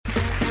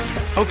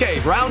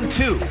Okay, round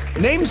two.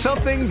 Name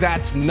something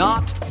that's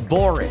not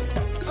boring.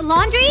 A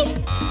laundry?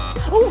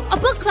 Ooh, a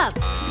book club.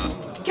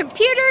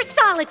 Computer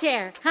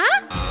solitaire,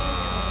 huh?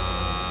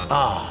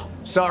 Ah,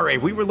 sorry,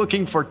 we were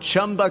looking for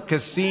Chumba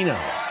Casino.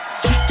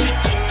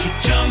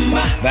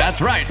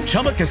 That's right,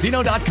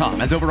 ChumbaCasino.com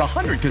has over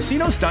 100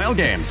 casino-style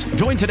games.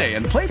 Join today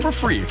and play for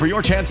free for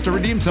your chance to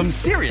redeem some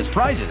serious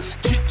prizes.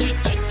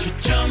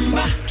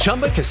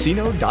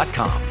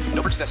 ChumbaCasino.com.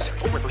 No purchase necessary.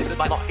 Void where prohibited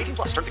by law. 18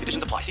 plus terms and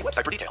conditions apply. See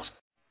website for details.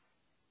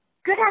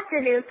 Good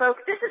afternoon,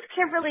 folks. This is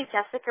Kimberly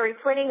Jesika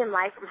reporting in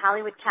live from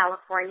Hollywood,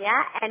 California,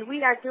 and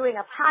we are doing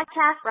a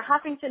podcast for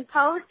Huffington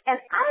Post, and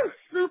I'm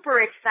super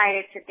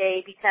excited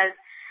today because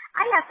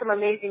I have some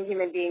amazing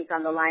human beings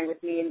on the line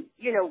with me, and,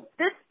 you know,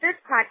 this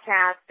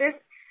podcast, this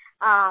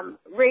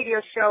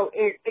radio show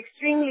is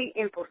extremely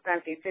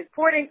important. It's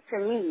important to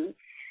me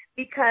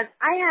because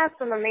I have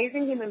some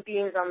amazing human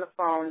beings on the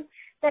phone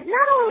that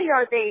not only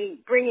are they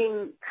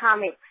bringing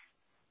comics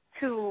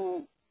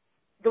to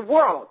the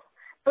world,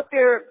 but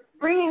they're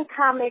bringing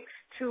comics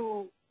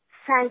to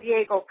San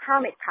Diego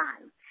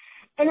Comic-Con.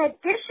 In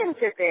addition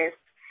to this,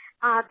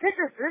 this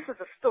is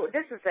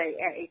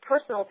a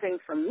personal thing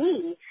for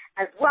me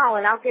as well,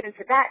 and I'll get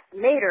into that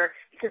later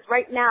because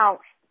right now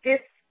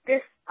this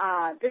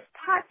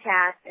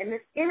podcast and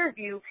this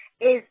interview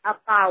is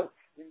about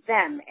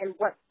them and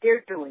what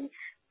they're doing,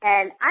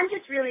 and I'm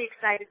just really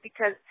excited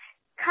because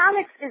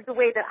comics is the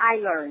way that I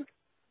learned.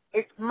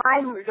 It's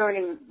my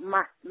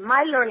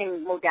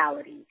learning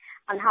modality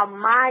on how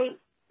my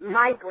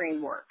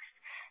brain works.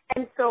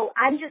 And so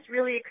I'm just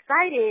really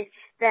excited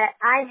that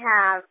I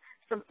have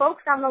some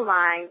folks on the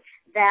line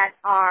that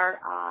are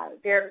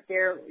they're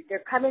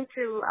coming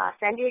to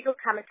San Diego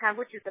Comic-Con,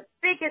 which is the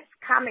biggest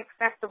comic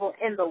festival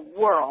in the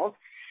world,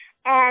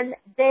 and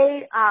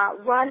they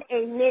run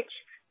a niche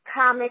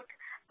comic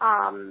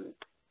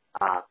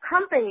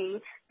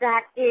company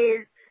that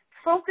is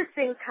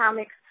focusing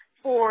comics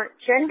for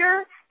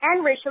gender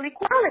and racial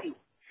equality.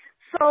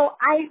 So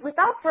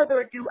without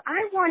further ado,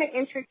 I want to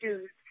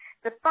introduce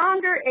the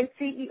founder and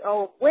CEO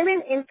of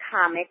Women in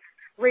Comics,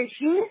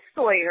 Regine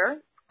Sawyer,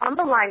 on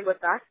the line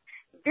with us,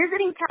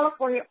 visiting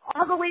California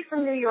all the way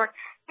from New York.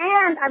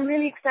 And I'm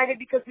really excited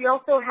because we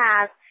also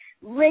have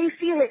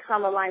Felix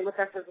on the line with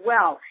us as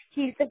well.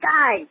 He's the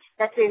guy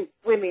that's in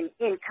Women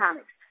in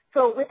Comics.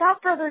 So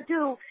without further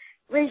ado,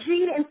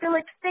 Regine and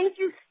Felix, thank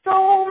you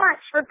so much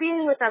for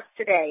being with us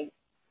today.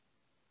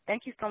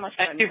 Thank you so much.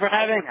 Thank you for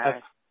having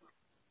us.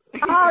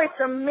 Oh, it's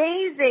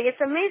amazing.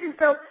 It's amazing.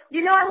 So,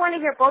 I want to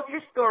hear both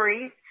your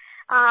stories.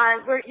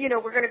 We're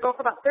going to go for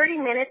about 30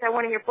 minutes. I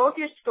want to hear both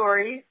your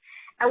stories.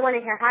 I want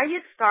to hear how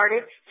you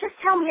started. Just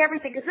tell me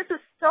everything because this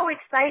is so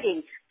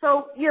exciting.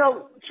 So,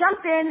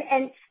 jump in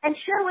and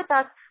share with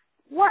us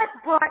what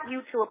brought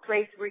you to a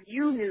place where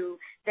you knew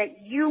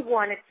that you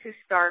wanted to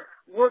start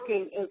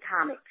working in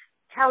comics.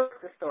 Tell us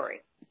the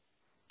story.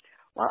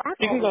 Well, I've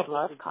always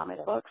loved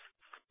comic books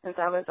since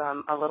I was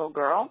a little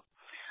girl.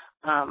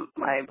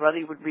 My brother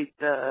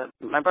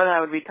and I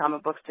would read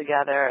comic books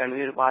together, and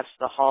we would watch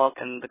The Hulk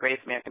and The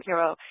Greatest American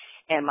Hero,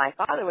 and my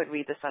father would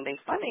read the Sunday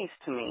Funnies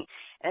to me.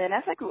 And then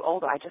as I grew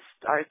older, I just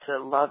started to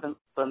love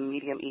the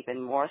medium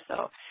even more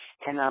so.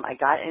 And I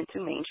got into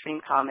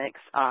mainstream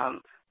comics,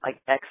 like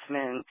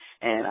X-Men,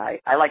 and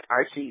I liked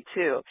Archie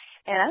too.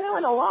 And as I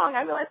went along,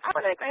 I realized I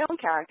want to make my own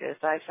characters.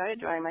 So I started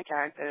drawing my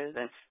characters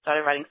and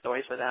started writing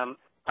stories for them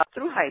up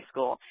through high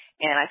school,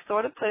 and I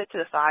sort of put it to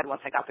the side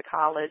once I got to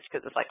college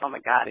because it's like, oh my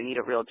God, I need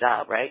a real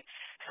job, right?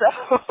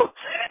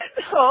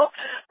 So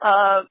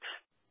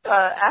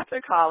after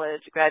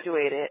college,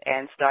 graduated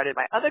and started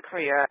my other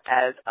career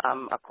as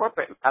a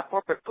corporate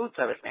food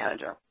service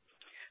manager.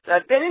 So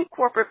I've been in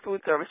corporate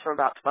food service for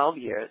about 12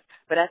 years,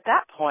 but at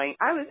that point,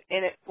 I was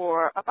in it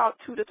for about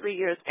 2 to 3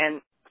 years,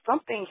 and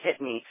something hit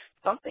me.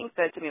 Something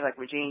said to me, like,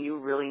 Regine, you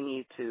really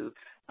need to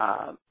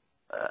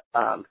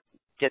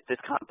get this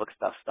comic book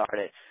stuff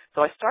started.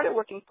 So I started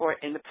working for an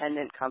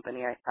independent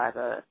company. I have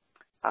a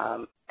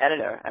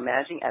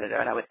managing editor,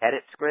 and I would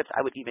edit scripts.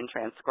 I would even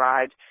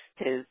transcribe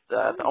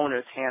the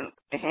owner's hand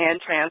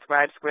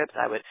transcribed scripts.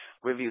 I would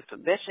review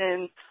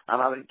submissions.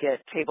 I would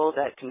get tables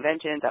at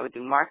conventions. I would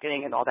do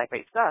marketing and all that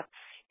great stuff.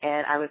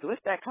 And I was with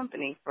that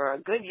company for a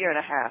good year and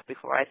a half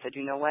before I said,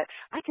 you know what,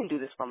 I can do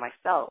this for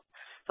myself.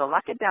 So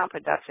Lock It Down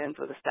Productions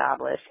was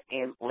established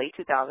in late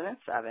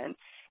 2007,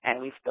 and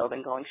we've still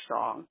been going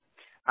strong.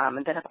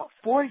 And then about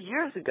 4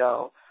 years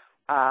ago,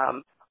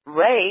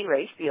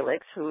 Ray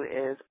Felix, who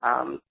is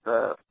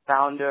the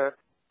founder,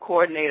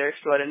 coordinator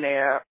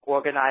extraordinaire,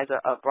 organizer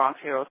of Bronx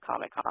Heroes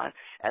Comic Con,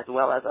 as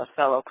well as a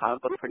fellow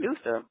comic book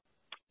producer,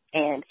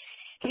 and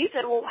he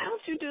said, well, why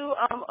don't you do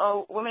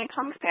a Women in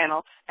Comics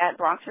panel at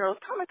Bronx Heroes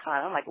Comic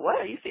Con? I'm like, what?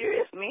 Are you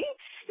serious? Me?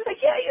 He's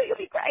like, yeah, you'll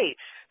be great.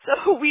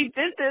 So we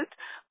did this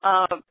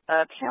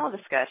panel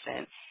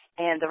discussion,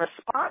 and the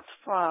response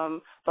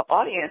from the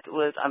audience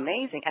was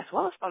amazing, as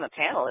well as from the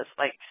panelists.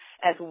 Like,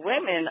 as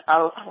women,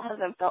 a lot of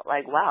them felt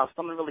like, wow,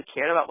 someone really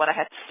cared about what I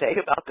had to say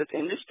about this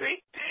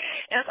industry.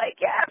 And it's like,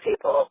 yeah,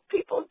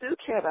 people do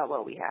care about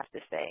what we have to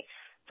say.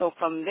 So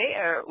from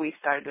there, we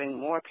started doing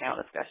more panel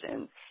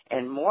discussions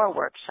and more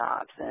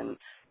workshops, and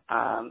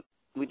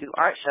we do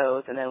art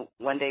shows. And then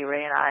one day,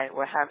 Ray and I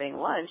were having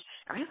lunch,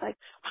 and he's like,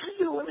 "Why don't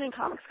you do a Women in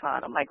Comics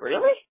Con?" I'm like,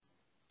 "Really?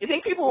 You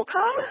think people will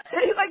come?"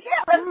 And he's like,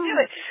 "Yeah, let's do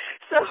it."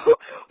 So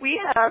we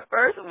had our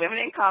first Women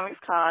in Comics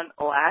Con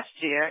last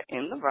year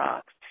in the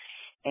Bronx,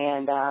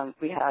 and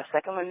we had our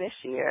second one this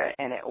year,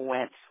 and it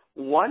went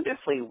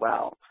wonderfully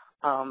well.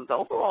 The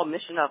overall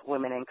mission of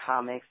Women in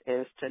Comics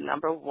is to,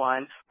 number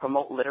one,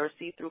 promote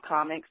literacy through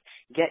comics,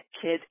 get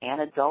kids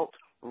and adults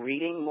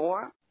reading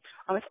more.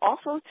 It's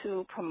also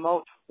to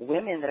promote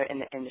women that are in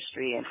the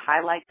industry and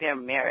highlight their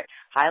merit,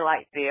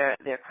 highlight their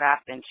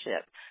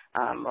craftsmanship.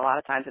 A lot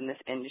of times in this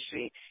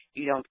industry,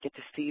 you don't get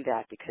to see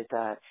that because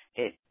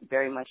it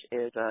very much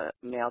is a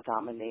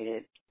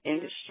male-dominated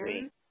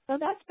industry. So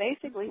that's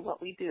basically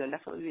what we do, and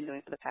that's what we've been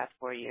doing for the past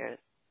 4 years.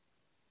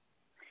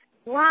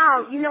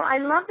 Wow, I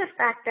love the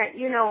fact that,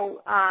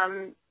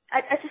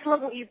 I just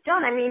love what you've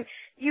done. I mean,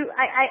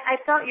 I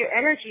felt your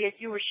energy as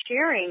you were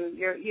sharing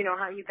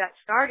how you got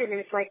started, and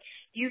it's like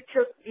you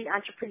took the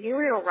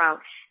entrepreneurial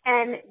route.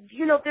 And,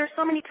 there's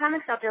so many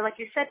comics out there, like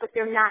you said, but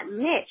they're not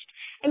niched.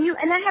 And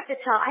I have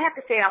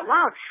to say it out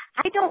loud,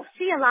 I don't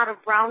see a lot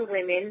of brown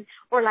women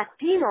or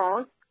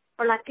Latinos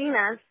or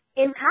Latinas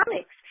in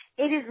comics.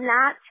 It is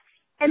not.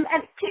 And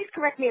please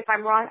correct me if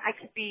I'm wrong. I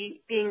could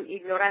be being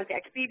ignorante. I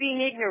could be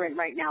being ignorant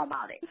right now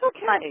about it. It's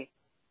okay.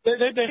 They're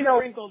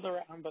sprinkled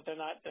around, but they're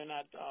not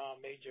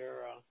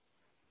major.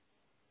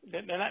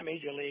 They're not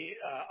majorly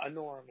a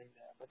norm in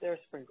there, but they're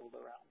sprinkled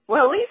around.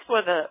 Well, at least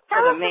for the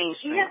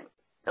mainstream. Yeah.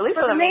 At least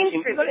for the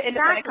mainstream. If you go to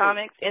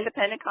Exactly.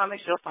 independent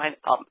comics, you'll find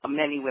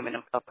many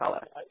women of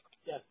color.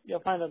 Yes,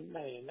 you'll find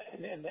many.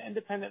 In the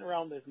independent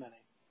realm, there's many.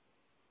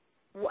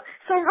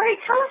 So, Ray,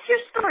 tell us your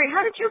story.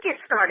 How did you get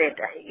started?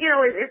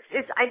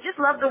 I just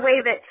love the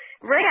way that,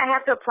 Ray, I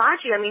have to applaud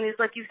you. I mean, it's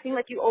like you seem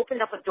like you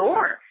opened up a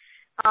door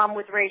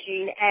with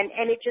Regine, and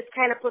it just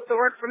kind of put the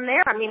word from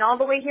there. I mean, all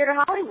the way here to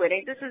Hollywood.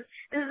 This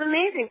is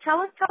amazing. Tell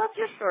us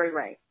your story,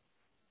 Ray.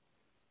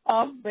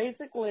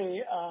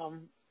 Basically,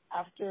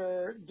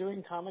 after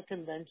doing comic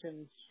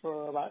conventions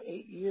for about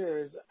 8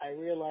 years, I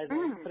realized I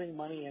was putting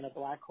money in a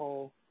black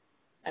hole,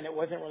 and it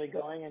wasn't really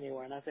going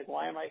anywhere. And I was like,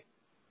 why am I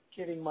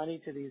giving money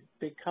to these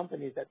big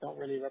companies that don't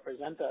really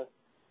represent us?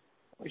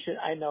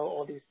 I know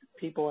all these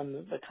people in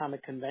the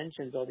comic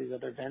conventions, all these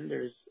other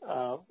vendors.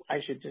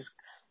 I should just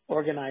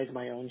organize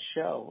my own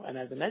show. And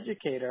as an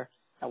educator,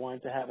 I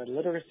wanted to have a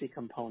literacy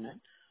component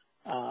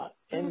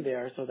in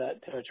there so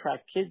that to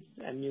attract kids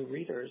and new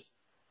readers.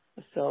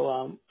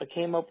 So I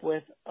came up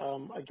with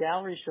a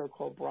gallery show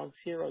called Bronx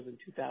Heroes in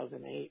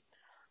 2008.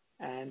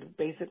 And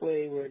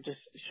basically, we're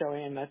just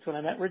showing, and that's when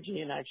I met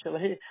Regine,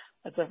 actually.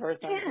 That's the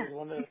first time she was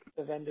one of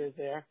the vendors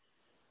there.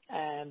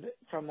 And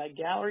from that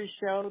gallery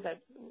show, that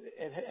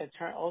it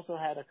also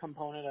had a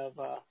component of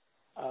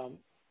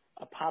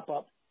a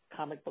pop-up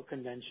comic book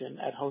convention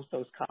at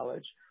Hostos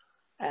College.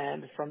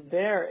 And from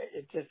there,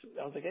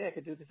 I was like, hey, I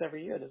could do this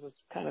every year. This was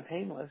kind of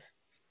painless.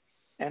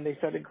 And they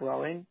started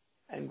growing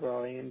and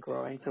growing and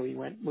growing. So we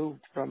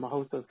moved from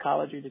Hostos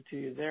College. We did 2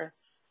 years there,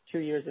 2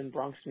 years in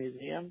Bronx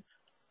Museum.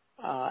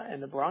 In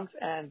the Bronx,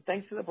 and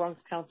thanks to the Bronx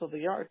Council of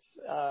the Arts,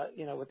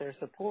 with their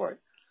support,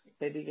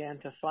 they began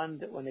to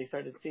fund when they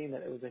started seeing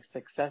that it was a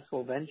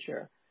successful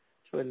venture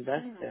to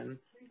invest in.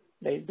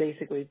 They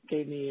basically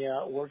gave me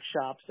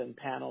workshops and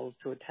panels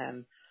to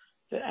attend,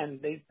 and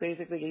they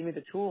basically gave me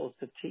the tools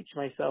to teach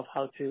myself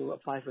how to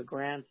apply for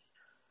grants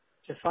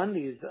to fund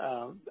these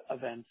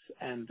events,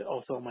 and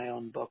also my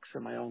own books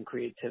and my own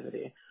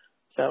creativity.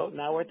 So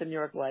now we're at the New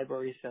York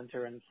Library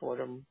Center in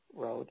Fordham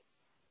Road,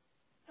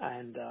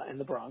 and in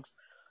the Bronx.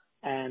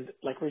 And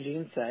like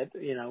Regine said,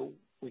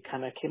 we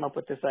kind of came up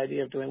with this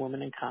idea of doing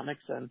Women in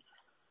Comics, and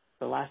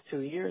the last 2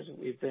 years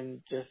we've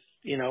been just,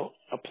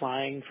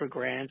 applying for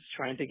grants,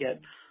 trying to get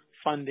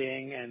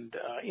funding, and,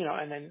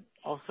 and then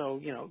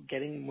also,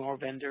 getting more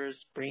vendors,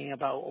 bringing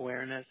about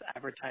awareness,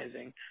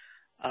 advertising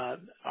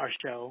our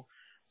show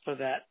so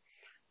that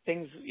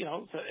things,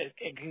 so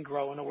it can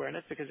grow in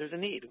awareness, because there's a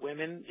need.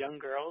 Women, young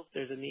girls,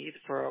 there's a need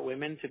for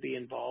women to be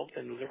involved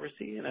in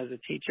literacy. And as a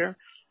teacher,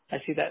 I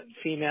see that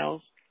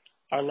females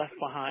are left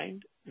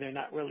behind. They're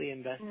not really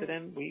invested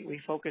in. We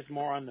focus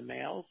more on the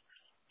males.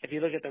 If you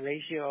look at the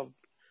ratio of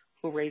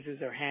who raises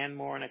their hand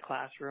more in a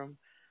classroom,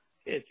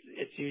 it's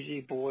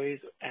usually boys.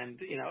 And,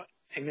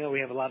 we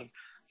have a lot of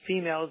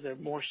females. They're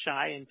more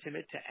shy and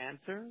timid to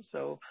answer.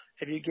 So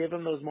if you give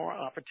them those more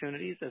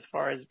opportunities as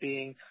far as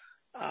being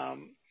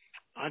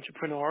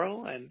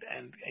entrepreneurial and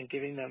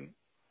giving them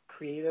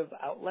creative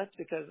outlets,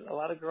 because a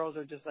lot of girls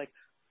are just like,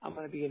 I'm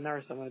going to be a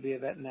nurse, I'm going to be a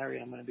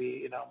veterinarian, I'm going to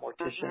be, a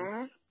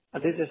mortician.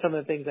 These are some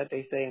of the things that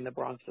they say in the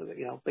Bronx,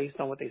 based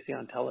on what they see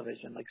on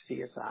television, like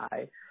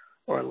CSI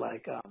or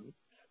like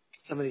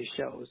some of these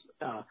shows.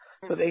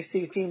 So they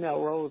see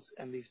female roles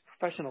and these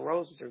professional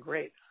roles, which are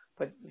great,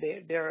 but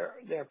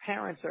their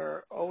parents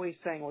are always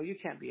saying, well, you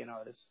can't be an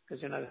artist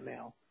because you're not a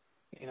male.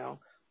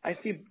 I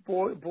see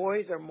boys'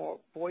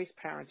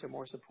 parents are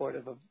more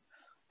supportive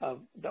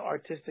the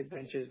artistic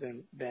ventures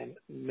than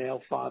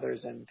male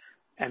fathers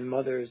and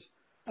mothers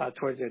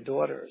towards their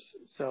daughters.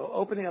 So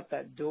opening up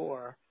that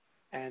door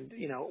and,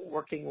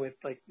 working with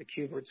like the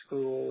Kubert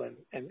School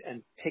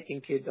and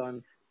taking kids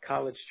on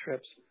college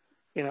trips,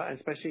 and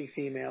especially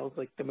females,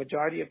 like the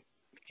majority of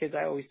kids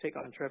I always take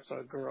on trips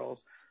are girls,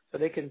 so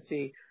they can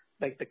see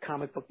like the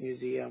comic book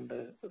museum,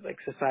 the like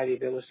Society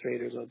of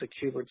Illustrators or the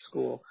Kubert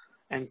School,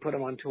 and put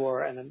them on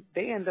tour, and then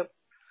they end up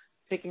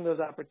taking those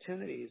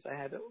opportunities. I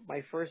had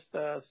my first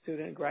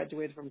student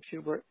graduated from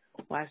Kubert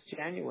last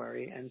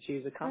January, and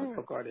she's a comic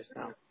book artist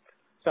now.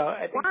 So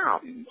I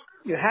think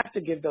you have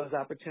to give those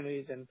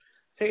opportunities and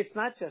say it's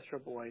not just for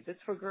boys,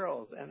 it's for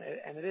girls, and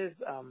it is.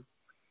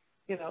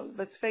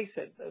 Let's face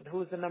it,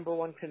 who's the number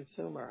one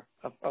consumer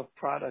of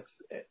products?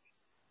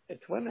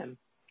 It's women.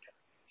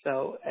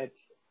 So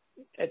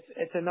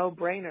it's a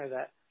no-brainer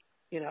that,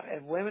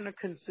 if women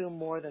consume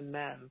more than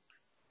men,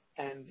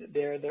 and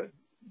the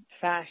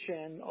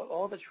fashion,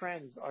 all the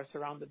trends are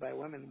surrounded by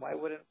women, why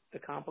wouldn't the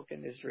comic book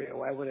industry, or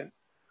why wouldn't,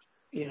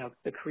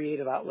 the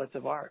creative outlets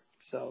of art?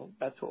 So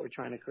that's what we're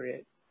trying to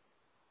create.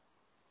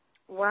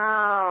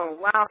 Wow.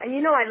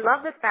 And I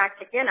love the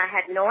fact, again, I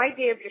had no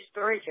idea of your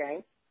story,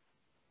 Jay.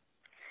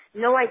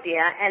 No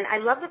idea. And I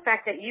love the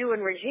fact that you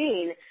and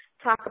Regine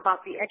talk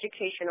about the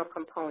educational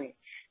component.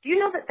 Do you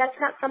know that that's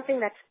not something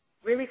that's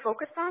really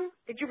focused on?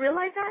 Did you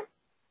realize that?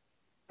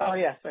 Oh,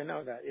 yes, I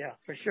know that. Yeah,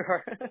 for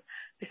sure.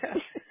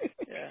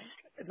 Yeah.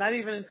 Not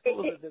even in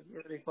schools is it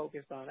really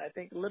focused on. I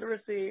think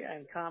literacy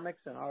and comics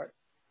and art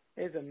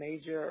is a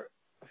major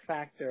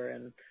factor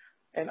in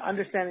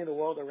understanding the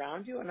world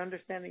around you and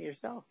understanding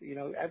yourself.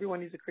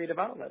 Everyone needs a creative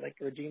outlet. Like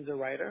Regine's a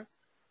writer,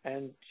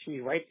 and she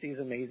writes these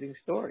amazing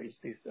stories,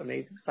 these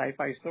amazing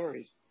sci-fi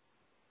stories.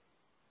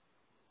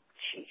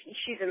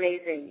 She's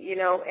amazing,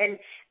 and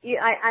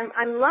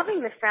I'm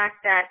loving the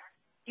fact that,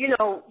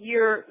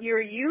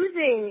 you're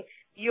using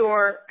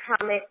your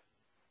comic,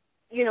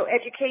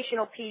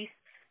 educational piece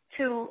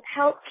to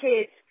help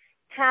kids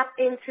tap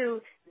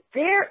into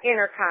their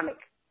inner comic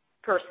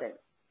person.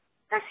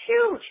 That's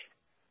huge.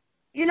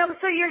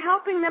 So you're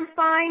helping them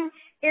find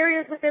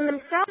areas within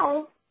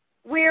themselves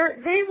where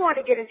they want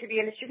to get into the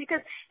industry,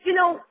 because,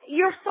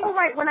 you're so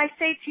right when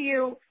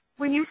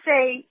you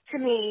say to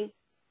me,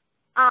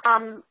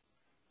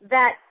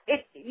 that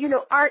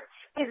art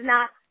is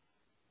not,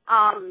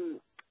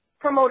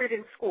 promoted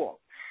in school.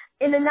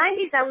 In the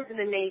 90s, I was in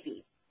the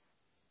Navy,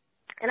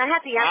 and I had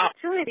the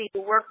opportunity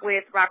to work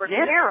with Robert De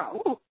Niro.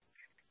 Ooh.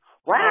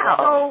 Wow.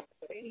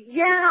 So,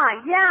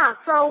 yeah.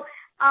 So,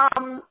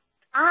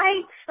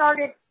 I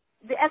started,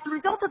 as a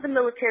result of the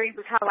military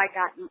was how I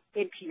got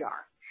in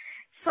PR.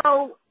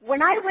 So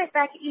when I went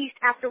back east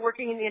after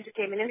working in the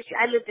entertainment industry,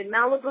 I lived in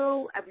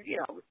Malibu. I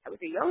was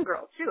a young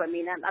girl too. I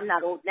mean, I'm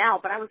not old now,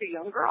 but I was a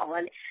young girl,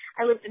 and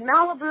I lived in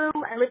Malibu.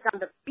 I lived on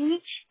the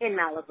beach in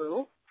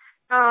Malibu.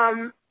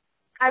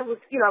 I was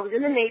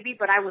in the Navy,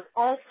 but I was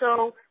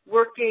also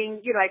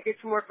working. I did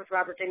some work with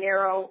Robert De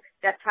Niro.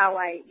 That's how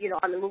I,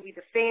 on the movie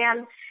The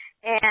Fan,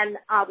 and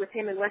with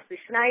him and Wesley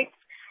Snipes.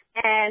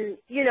 And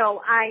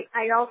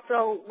I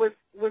also was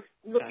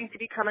looking to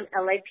become an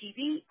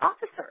LAPD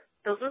officer.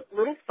 Those are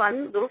little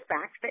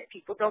facts that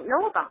people don't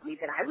know about me,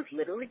 that I was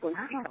literally going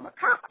to become a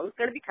cop. I was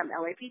going to become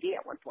LAPD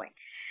at one point.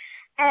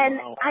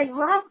 And I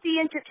love the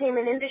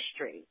entertainment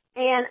industry.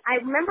 And I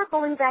remember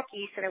going back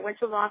east, and I went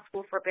to law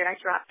school for a bit. I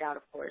dropped out,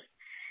 of course.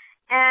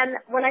 And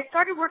when I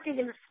started working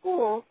in the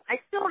schools, I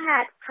still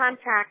had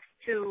contacts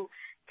to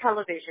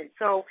television.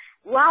 So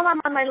while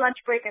I'm on my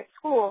lunch break at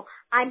school,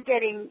 I'm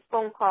getting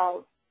phone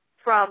calls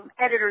from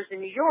editors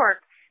in New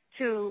York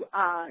to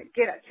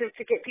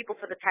get people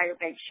for the Tyra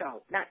Banks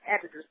show, not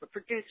editors, but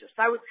producers.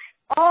 So I was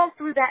all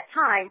through that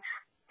time,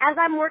 as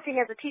I'm working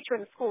as a teacher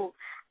in the schools,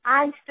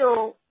 I'm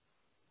still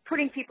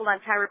putting people on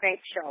Tyra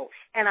Banks' show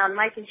and on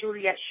Mike and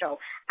Juliet's show.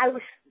 I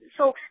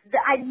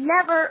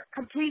never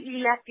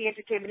completely left the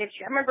entertainment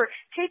industry. I remember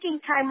taking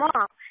time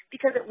off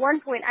because at one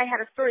point I had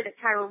a story that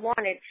Tyra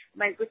wanted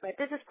with my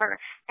business partner,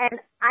 and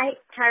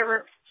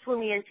Tyra flew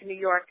me into New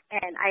York,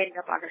 and I ended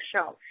up on her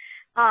show.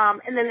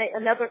 And then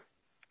another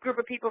group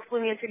of people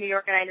flew me into New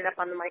York, and I ended up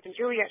on the Mike and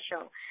Juliet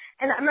show.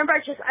 And I remember I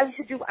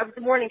was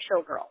a morning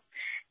show girl.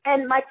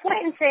 And my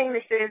point in saying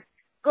this is,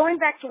 going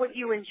back to what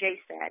you and Jay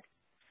said.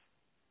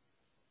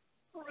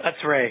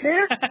 That's right.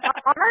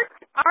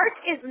 Art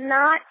is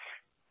not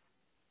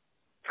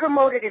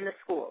promoted in the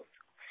schools.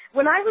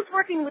 When I was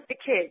working with the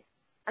kids,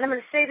 and I'm going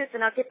to say this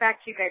and I'll get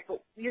back to you guys,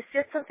 but you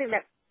said something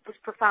that was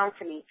profound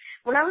to me.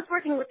 When I was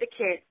working with the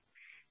kids,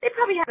 they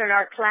probably had an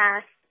art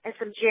class and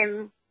some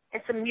gym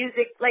and some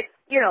music, like,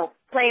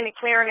 playing the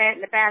clarinet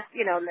and the bass,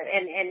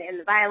 and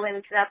the violin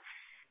and stuff.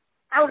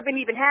 I would have been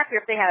even happier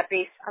if they had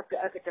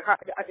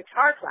a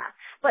guitar class.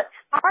 But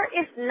art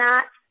is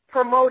not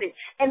promoted.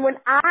 And when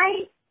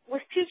I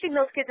was teaching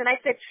those kids, and I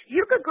said,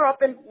 you could grow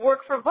up and work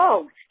for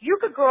Vogue. You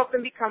could grow up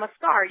and become a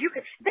star.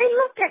 They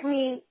looked at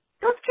me.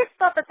 Those kids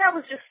thought that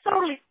was just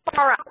totally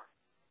far out.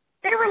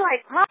 They were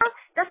like, huh?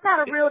 That's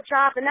not a real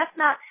job, and that's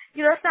not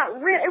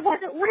real. It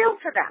wasn't real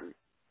to them.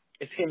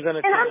 It seems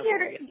unattainable. And I'm here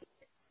to,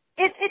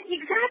 It's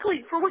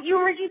exactly for what you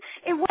were Regine.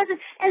 It wasn't,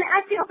 and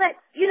I feel that,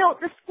 you know,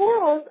 the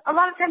schools a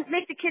lot of times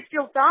make the kids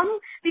feel dumb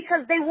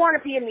because they want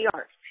to be in the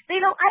arts. I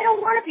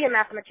don't want to be a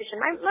mathematician.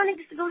 My learning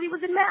disability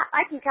was in math.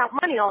 I can count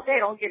money all day,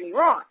 don't get me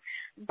wrong.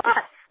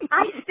 But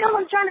I still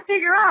am trying to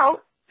figure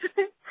out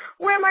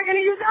where am I going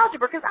to use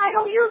algebra because I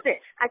don't use it.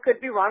 I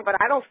could be wrong,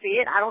 but I don't see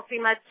it. I don't see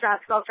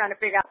myself trying to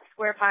figure out the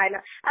square pi.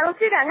 I don't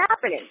see that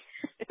happening.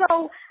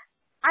 So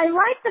I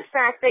like the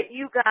fact that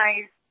you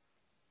guys,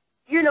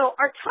 you know,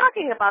 are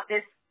talking about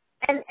this,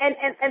 and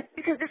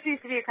because this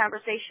needs to be a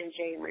conversation,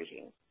 Jay and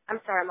Regine. I'm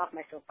sorry, I'm off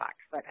my soapbox,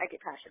 but I get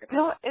passionate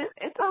about it. No,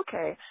 it's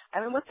okay.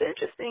 I mean, what's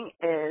interesting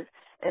is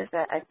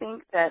that I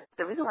think that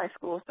the reason why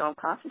schools don't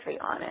concentrate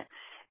on it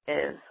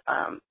is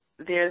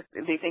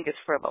they think it's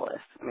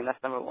frivolous. I mean,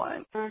 that's number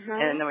one. Mm-hmm.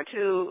 And number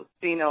two,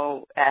 you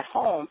know, at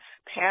home,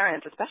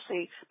 parents,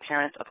 especially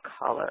parents of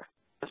color,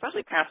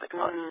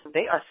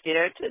 they are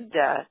scared to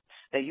death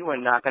that you are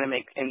not going to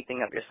make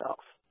anything of yourself.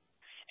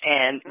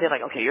 And they're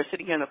like, okay, you're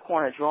sitting here in the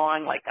corner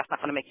drawing, like that's not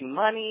going to make you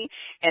money,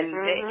 and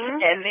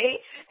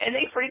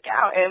they freak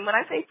out. And when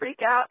I say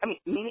freak out, I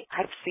mean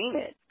I've seen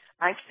it.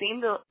 I've seen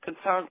the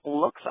concerned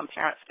looks on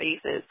parents'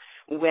 faces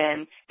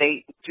when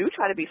they do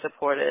try to be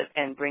supportive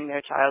and bring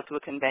their child to a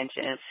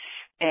convention,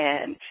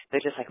 and they're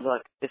just like,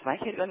 look, is my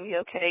kid going to be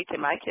okay? Can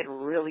my kid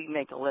really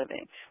make a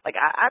living? Like,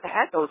 I've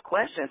had those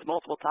questions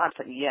multiple times,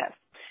 and yes,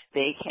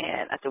 they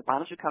can. I said, why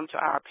don't you come to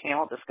our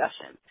panel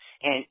discussion?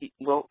 And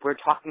we're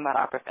talking about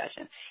our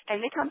profession.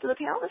 And they come to the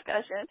panel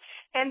discussion,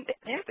 and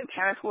there have been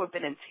parents who have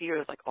been in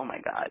tears, like, oh, my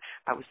God,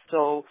 I was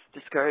so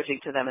discouraging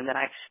to them, and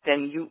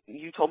then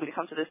you told me to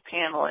come to this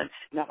panel, and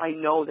now I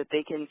know that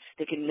they can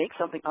make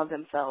something of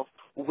themselves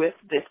with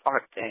this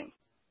art thing.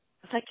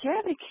 It's like,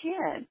 yeah, they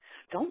can.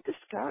 Don't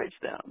discourage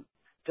them.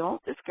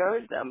 Don't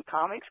discourage them.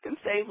 Comics can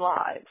save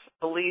lives.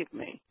 Believe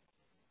me.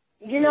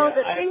 You know,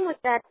 the thing with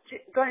that,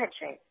 go ahead,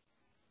 Shane.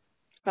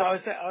 No, I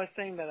was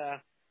saying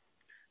that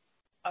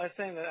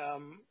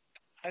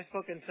I've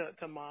spoken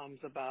to moms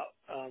about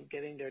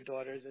getting their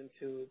daughters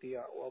into the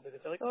art world because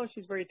they're like, oh,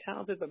 she's very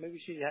talented, but maybe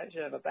she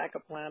should have a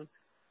backup plan,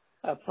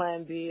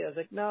 plan B. I was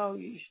like, no,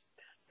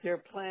 your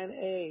plan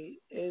A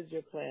is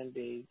your plan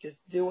B. Just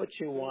do what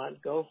you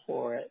want, go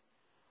for it.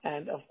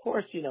 And of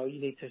course, you know,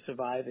 you need to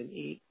survive and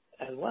eat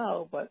as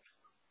well. But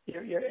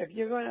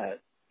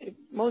if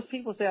most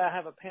people say I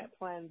have a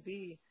plan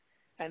B,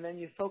 and then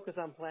you focus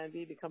on plan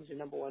B becomes your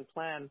number one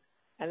plan,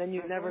 and then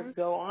you never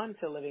go on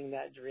to living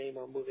that dream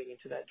or moving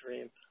into that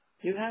dream.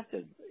 You have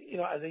to, you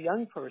know, as a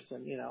young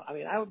person, you know, I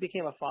mean, I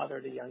became a father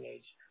at a young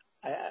age.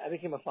 I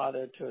became a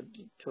father to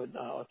an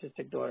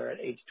autistic daughter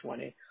at age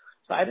 20.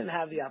 So I didn't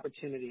have the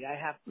opportunity.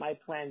 My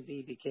plan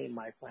B became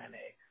my plan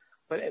A.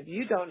 But if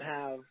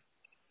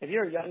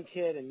you're a young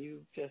kid and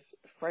you just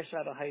fresh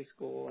out of high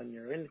school and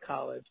you're in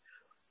college,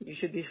 you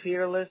should be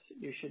fearless.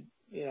 You should,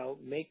 you know,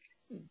 make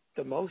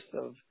the most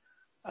of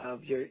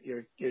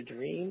your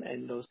dream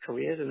and those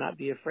careers and not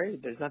be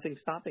afraid. There's nothing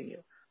stopping you.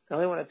 The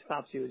only one that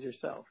stops you is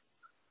yourself.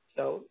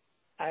 So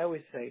I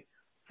always say,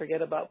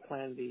 forget about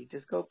plan B.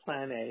 Just go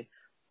plan A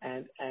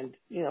and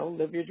you know,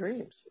 live your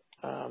dreams.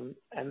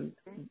 And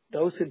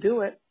those who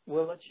do it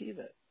will achieve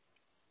it.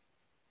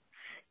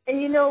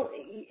 And you know,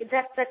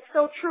 that's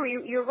so true.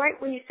 You're right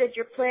when you said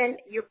your plan,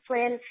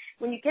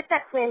 when you get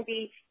that plan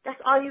B, that's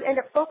all you end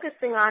up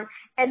focusing on,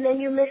 and then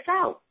you miss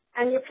out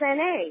on your plan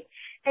A.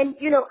 And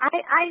you know,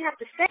 I have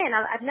to say, and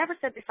I've never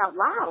said this out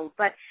loud,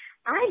 but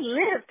I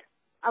lived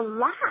a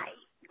lie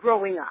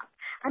growing up.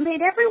 I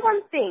made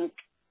everyone think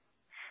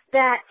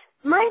that,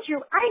 mind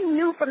you, I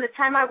knew from the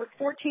time I was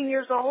 14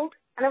 years old,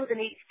 and I was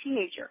a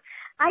teenager,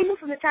 I knew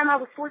from the time I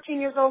was 14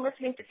 years old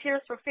listening to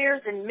Tears for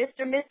Fears and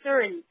Mr.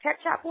 and Pet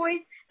Shop Boys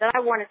that I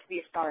wanted to be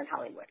a star in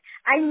Hollywood.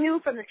 I knew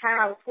from the time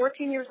I was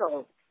 14 years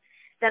old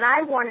that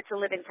I wanted to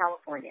live in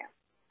California.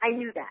 I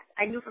knew that.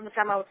 I knew from the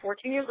time I was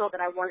 14 years old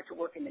that I wanted to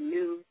work in the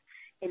news,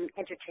 in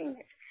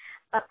entertainment.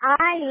 But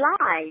I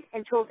lied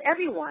and told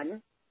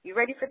everyone, you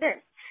ready for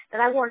this,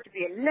 that I wanted to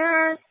be a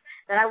nurse,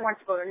 that I wanted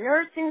to go to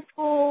nursing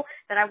school,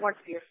 that I wanted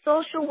to be a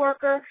social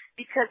worker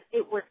because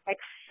it was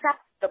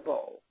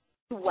acceptable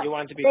to what you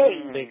wanted to be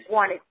they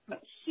wanted to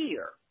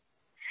hear.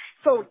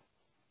 So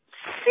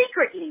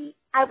secretly,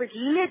 I was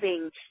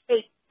living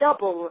a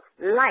double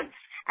life,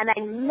 and I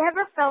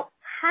never felt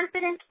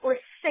confident or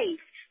safe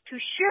to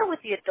share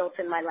with the adults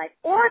in my life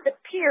or the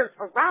peers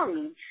around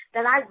me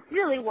that I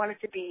really wanted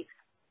to be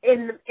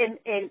in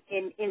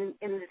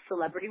the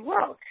celebrity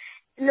world.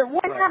 And the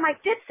one time I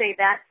did say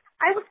that,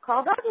 I was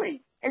called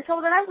ugly and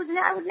told that I would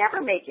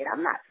never make it.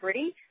 I'm not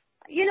pretty.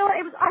 You know,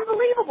 it was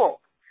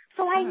unbelievable.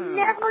 So I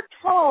never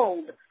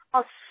told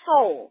a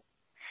soul.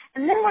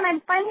 And then when I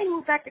finally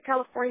moved back to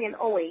California in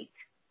 2008,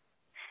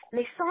 and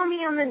they saw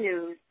me on the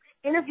news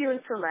interviewing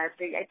celebs,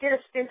 I did a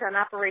stint on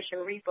Operation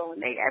Repo,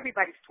 and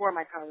everybody swore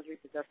my car was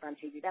repossessed on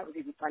TV. That was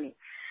even funny.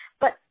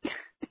 But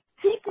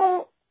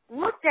people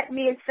looked at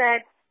me and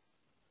said,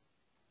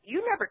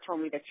 you never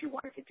told me that you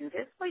wanted to do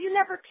this. Well, you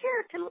never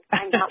cared to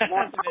find out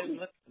more about me.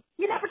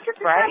 You never took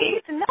the time to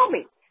get to know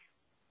me.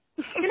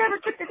 You never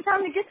took the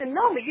time to get to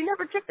know me. You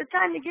never took the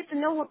time to get to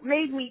know what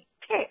made me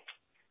tick.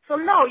 So,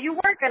 no, you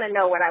weren't going to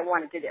know what I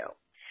wanted to do.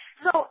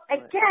 So,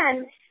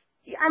 again,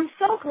 I'm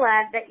so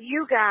glad that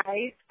you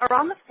guys are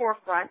on the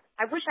forefront.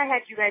 I wish I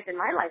had you guys in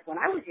my life when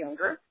I was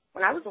younger,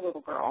 when I was a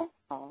little girl,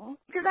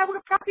 because I would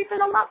have probably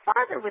been a lot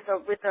farther with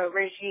a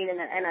Regine and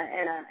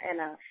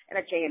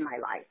a Jay in my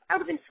life. I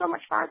would have been so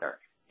much farther,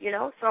 you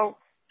know. So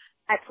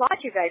I applaud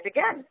you guys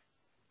again.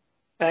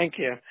 Thank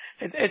you.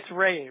 It's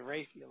Ray,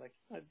 Felix.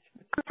 I'm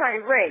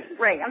sorry,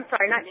 Ray. I'm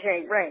sorry, not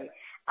Jay, Ray.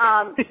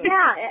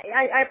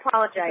 I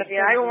apologize.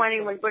 Yeah, I don't want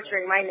anyone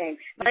butchering my name.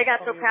 But I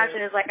got so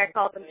passionate, it's like I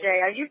called him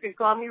Jay. You can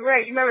call me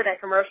Ray. You remember that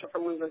commercial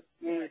from when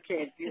we were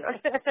kids, you know?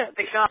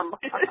 The gum.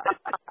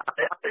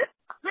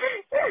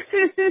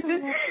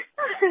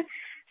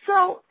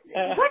 So,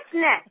 what's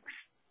next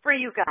for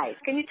you guys?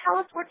 Can you tell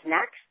us what's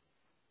next?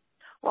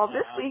 Well,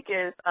 this week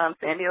is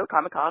San Diego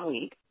Comic-Con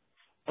week,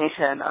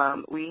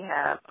 and we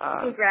have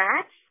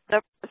congrats.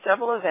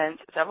 Several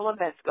events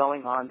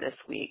going on this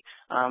week.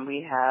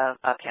 We have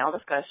a panel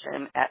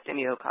discussion at San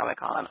Diego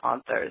Comic-Con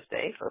on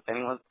Thursday. So if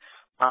anyone's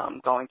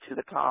going to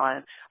the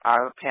con,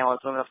 our panel is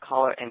Women of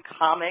Color in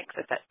Comics.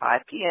 It's at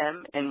 5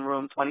 p.m. in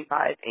room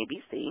 25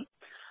 ABC.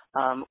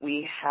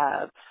 We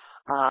have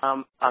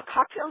a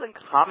Cocktails and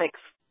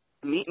Comics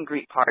meet and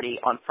greet party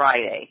on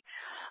Friday.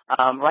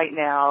 Right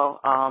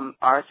now,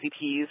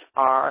 RSVPs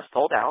are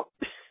sold out.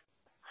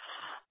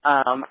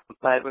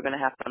 But we're going to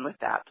have fun with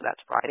that. So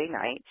that's Friday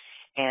night.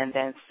 And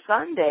then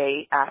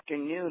Sunday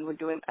afternoon, we're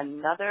doing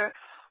another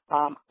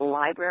San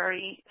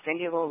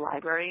Diego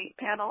Library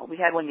panel. We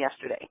had one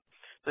yesterday.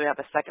 So we have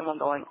a second one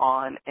going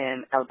on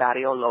in El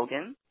Barrio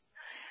Logan.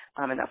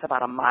 And that's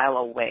about a mile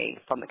away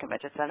from the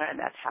convention center, and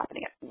that's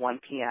happening at 1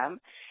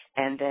 p.m.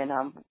 And then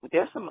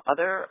there's some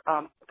other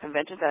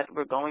conventions that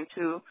we're going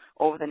to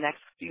over the next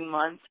few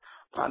months.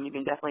 You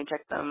can definitely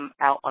check them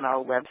out on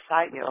our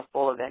website. We have a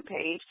full event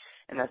page,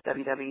 and that's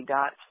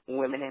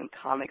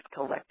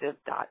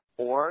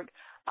www.womenincomicscollective.org.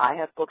 I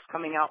have books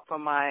coming out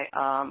from my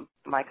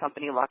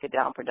company, Lock It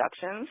Down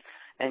Productions,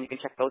 and you can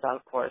check those out,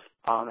 of course,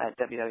 at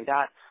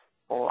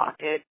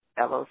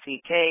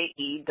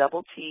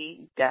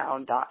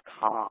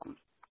www.locketdown.com.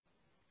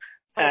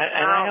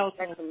 Wow,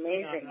 that's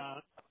amazing.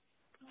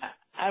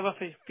 I have a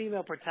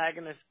female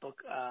protagonist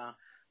book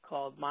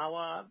called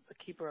Mawa, the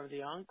Keeper of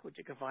the Ankh, which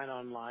you can find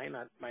online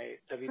at my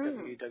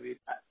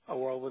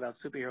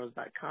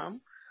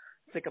www.aworldwithoutsuperheroes.com.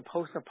 It's like a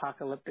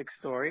post-apocalyptic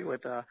story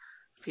with a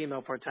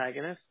female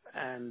protagonist,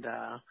 and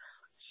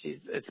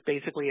it's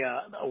basically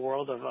a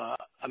world of a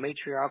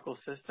matriarchal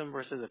system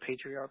versus a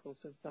patriarchal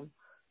system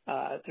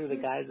through the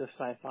guise of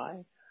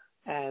sci-fi.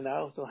 And I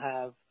also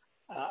have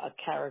a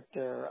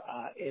character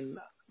in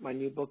my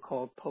new book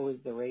called Poe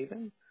is the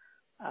Raven.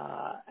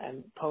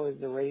 And Poe is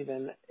the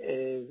Raven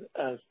is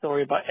a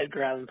story about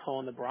Edgar Allan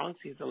Poe in the Bronx.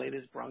 He's the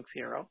latest Bronx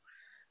hero.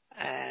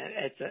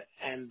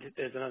 And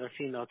there's another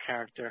female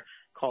character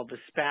called the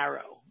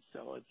Sparrow.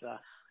 So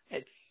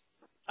it's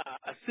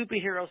a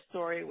superhero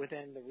story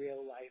within the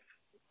real life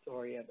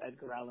story of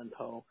Edgar Allan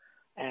Poe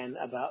and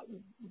about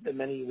the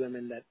many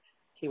women that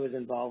he was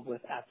involved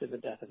with after the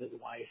death of his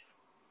wife.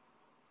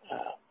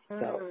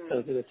 So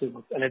those are the two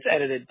books, and it's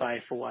edited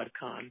by Fawad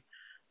Khan.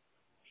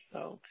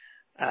 So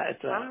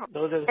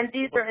those are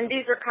these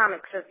are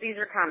comics. So these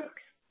are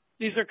comics.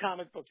 These are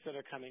comic books that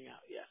are coming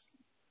out. Yes.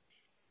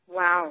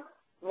 Wow,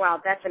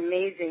 that's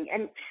amazing.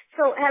 And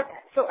so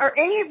are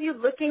any of you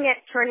looking at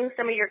turning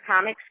some of your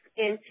comics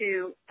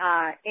into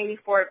any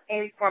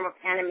form of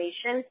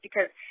animation?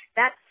 Because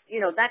that's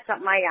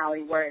up my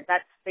alley. Where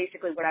that's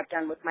basically what I've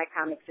done with my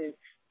comics is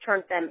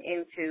turned them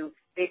into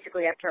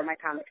I've turned my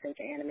comics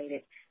into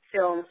animated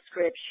films,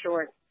 scripts,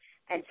 shorts,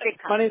 and sitcoms.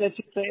 It's funny that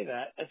you say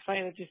that. It's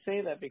funny that you say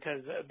that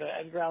because the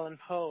Edgar Allan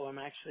Poe, I'm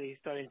actually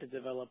starting to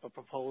develop a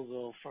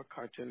proposal for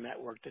Cartoon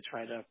Network to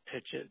try to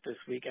pitch it this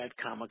week at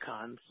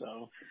Comic-Con.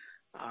 So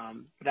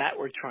that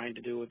we're trying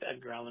to do with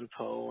Edgar Allan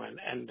Poe, and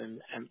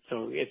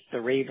so it's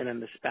the Raven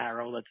and the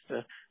Sparrow. That's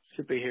the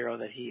superhero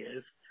that he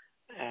is,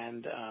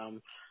 and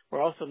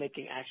we're also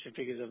making action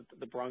figures of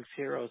the Bronx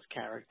Heroes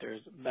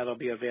characters that'll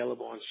be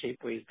available on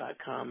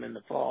Shapeways.com in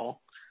the fall.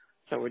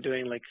 So we're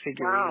doing like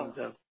figurines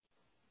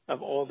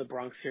of all the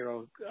Bronx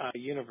Hero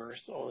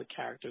universe, all the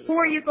characters. Who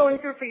are you going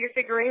through for your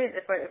figurines,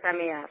 if I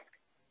may ask?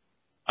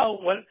 Oh,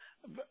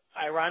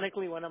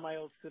 ironically, one of my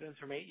old students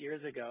from 8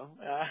 years ago.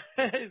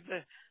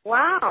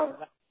 Wow.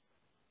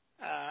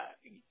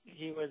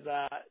 He was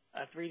a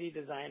 3D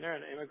designer,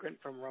 an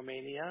immigrant from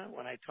Romania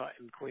when I taught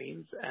in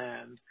Queens,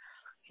 and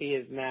he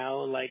is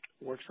now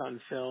works on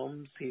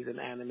films. He's an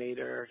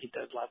animator. He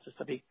does lots of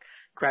stuff. He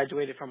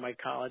graduated from my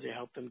college. I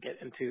helped him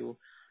get into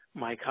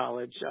my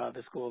college,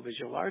 the School of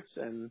Visual Arts,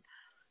 and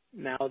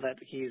now that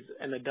he's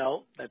an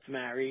adult that's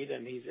married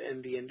and he's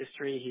in the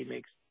industry, he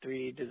makes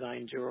 3D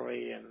design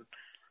jewelry and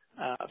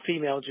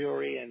female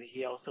jewelry, and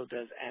he also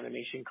does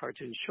animation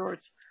cartoon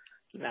shorts.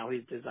 Now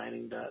he's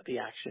designing the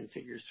action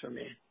figures for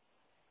me.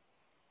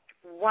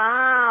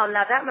 Wow,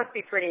 now that must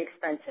be pretty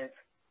expensive.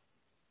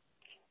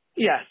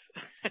 Yes.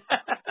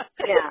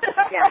 Yeah.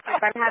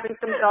 I'm having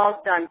some dolls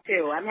done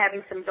too. I'm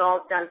having some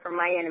dolls done for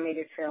my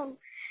animated film,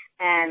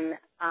 and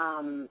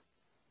I'm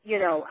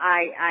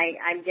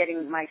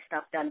getting my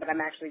stuff done, but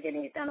I'm actually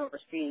getting it done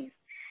overseas.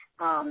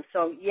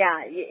 So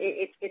yeah,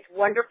 it's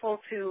wonderful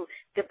to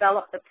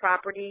develop the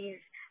properties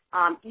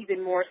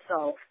even more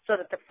so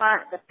that the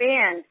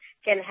fans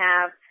can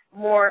have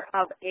more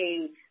of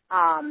a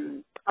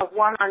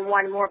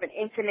one-on-one, more of an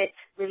intimate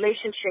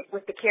relationship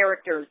with the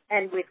characters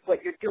and with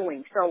what you're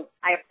doing. So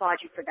I applaud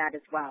you for that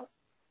as well.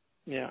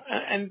 Yeah,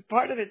 and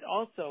part of it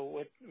also,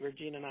 what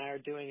Regine and I are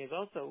doing, is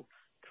also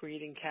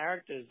creating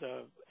characters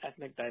of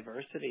ethnic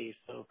diversity.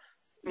 So,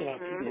 people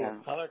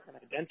of color can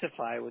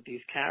identify with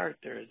these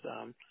characters,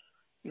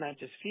 not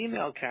just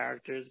female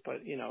characters,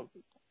 but,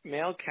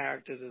 male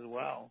characters as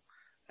well.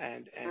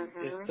 And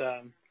just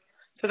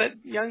so that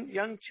young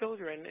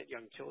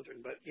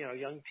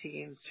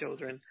teens,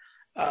 children,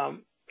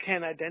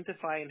 can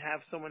identify and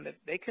have someone that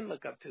they can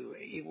look up to,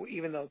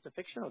 even though it's a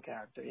fictional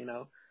character.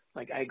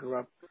 Like I grew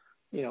up,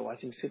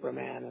 watching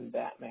Superman and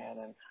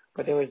Batman,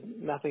 but there was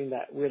nothing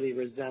that really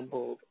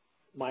resembled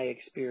my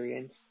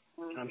experience.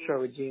 And I'm sure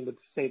Regine would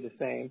say the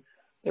same.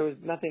 There was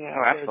nothing out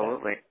there.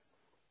 Absolutely.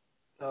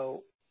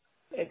 So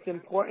it's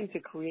important to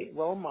create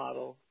role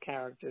model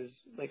characters.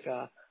 Like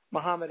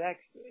Muhammad X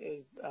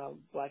is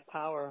Black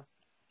Power.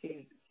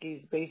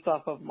 He's based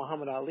off of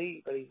Muhammad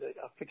Ali, but he's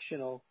a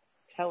fictional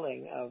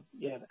telling of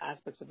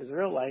aspects of his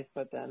real life.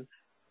 But then,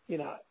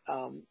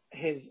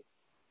 his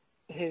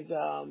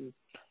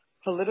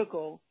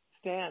political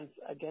stance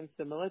against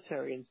the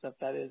military and stuff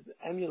that is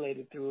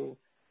emulated through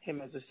him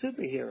as a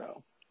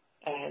superhero,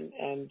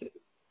 and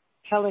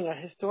telling a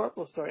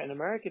historical story, an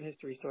American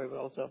history story, but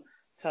also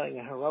telling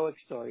a heroic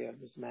story of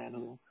this man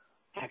who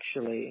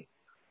actually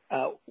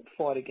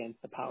fought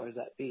against the powers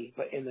that be,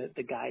 but in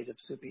the guise of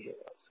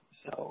superheroes.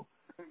 So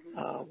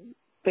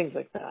things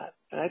like that,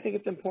 and I think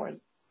it's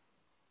important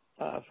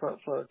for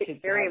kids.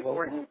 It's very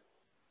important.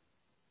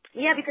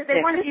 Yeah, because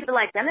they want people to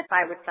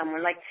identify with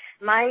someone. Like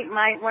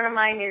one of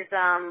mine is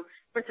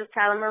Princess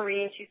Tyler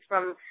Marie, and she's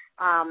from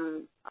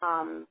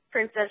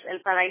Princess El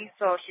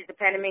Paraíso. She's a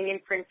Panamanian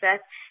princess,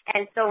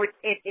 and so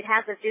it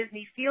has a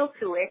Disney feel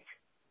to it,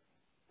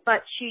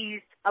 but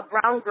she's a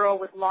brown girl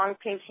with long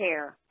pink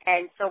hair.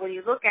 And so when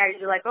you look at it,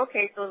 you're like,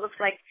 okay, so it looks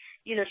like,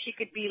 she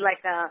could be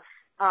like a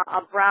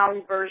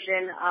brown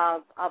version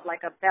of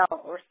like a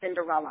Belle or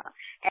Cinderella.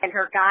 And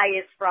her guy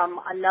is from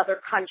another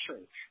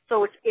country.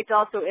 So it's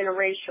also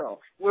interracial,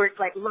 where it's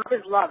like love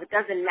is love. It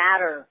doesn't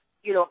matter,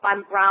 if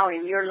I'm brown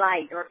and you're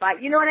light, or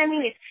if you know what I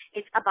mean?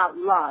 It's about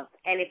love,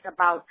 and it's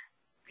about,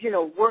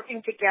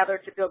 working together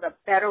to build a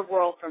better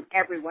world from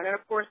everyone. And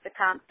of course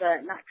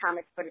not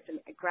comics, but it's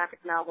a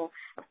graphic novel.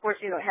 Of course,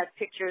 it has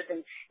pictures,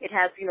 and it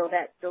has,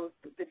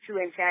 the two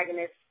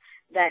antagonists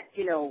that,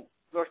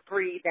 or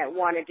three that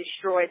want to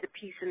destroy the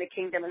peace in the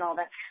kingdom and all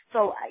that.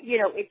 So,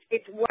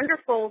 it's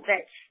wonderful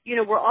that,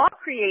 we're all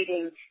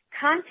creating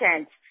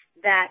content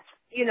that,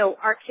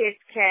 our kids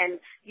can,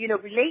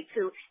 relate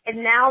to.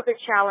 And now the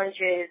challenge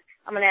is,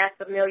 I'm going to ask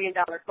the $1 million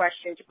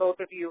question to both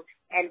of you,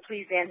 and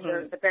please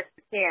answer the best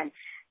you can.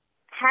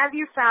 Have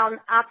you found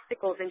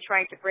obstacles in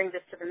trying to bring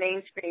this to the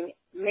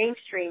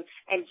mainstream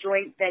and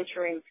joint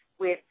venturing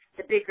with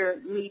the bigger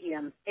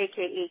medium,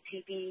 aka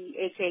TV,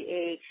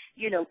 aka,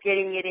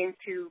 getting it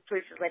into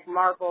places like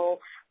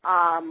Marvel,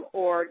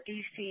 or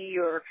DC,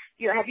 or,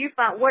 have you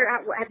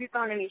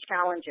found any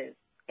challenges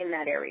in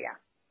that area?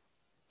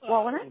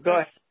 Well, when I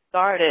first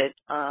started,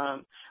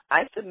 I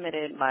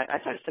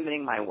started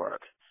submitting my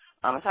work.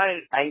 I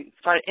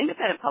started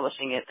independent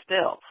publishing it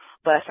still,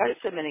 but I started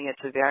submitting it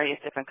to various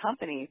different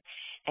companies,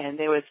 and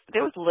there was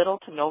little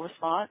to no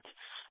response.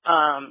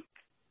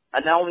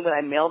 Not only would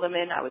I mail them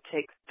in, I would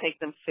take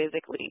them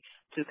physically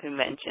to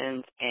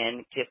conventions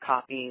and give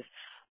copies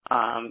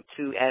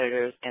to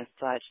editors and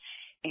such.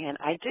 And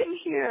I didn't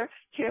hear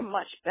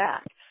much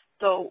back.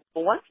 So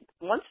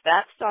once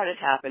that started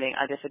happening,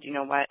 I just said, you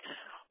know what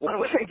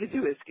we're going to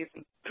do is, excuse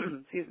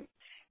me,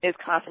 is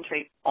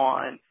concentrate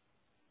on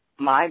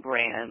my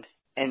brand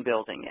and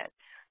building it,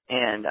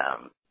 and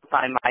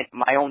find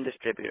my own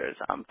distributors,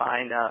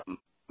 find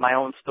my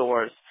own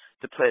stores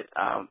to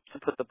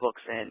put the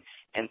books in,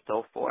 and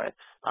so forth.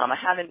 I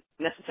haven't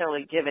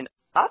necessarily given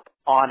up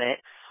on it,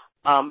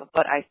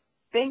 but I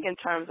think in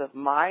terms of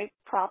my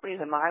properties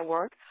and my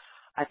work,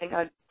 I think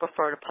I'd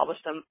prefer to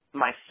publish them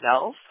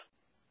myself.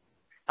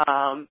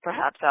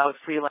 Perhaps I would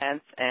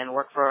freelance and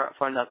work for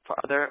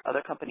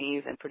other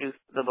companies and produce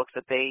the books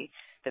that they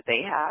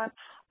have.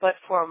 But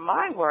for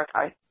my work,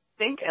 I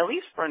think, at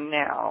least for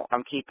now,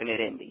 I'm keeping it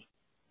indie.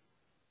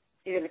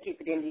 You're going to keep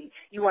it indie.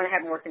 You want to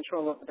have more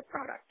control over the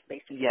product,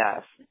 basically.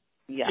 Yes.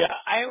 Yeah,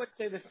 I would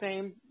say the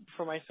same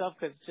for myself,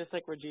 because just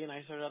like Regine,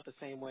 I started out the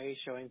same way,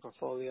 showing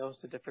portfolios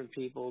to different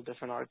people,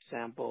 different art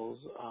samples.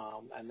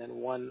 And then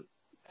one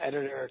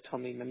editor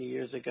told me many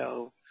years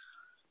ago,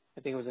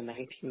 I think it was in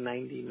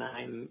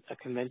 1999, a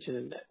convention,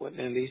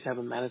 and they used to have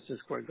a Madison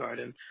Square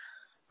Garden.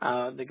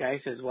 The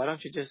guy says, why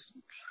don't you just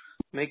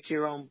make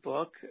your own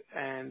book,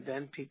 and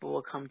then people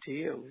will come to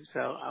you. So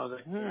I was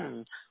like,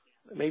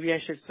 maybe I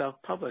should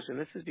self-publish. And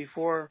this is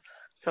before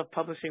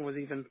self-publishing was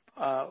even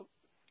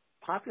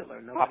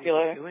popular. Nobody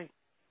was doing it.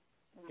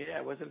 Yeah,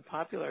 it wasn't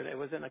popular. It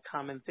wasn't a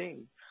common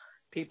thing.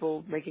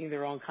 People making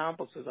their own comic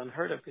books was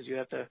unheard of because you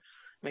have to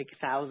make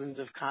thousands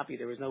of copies.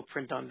 There was no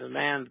print on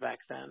demand back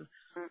then.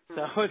 Mm-hmm.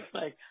 So it's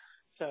like,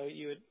 so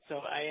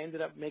I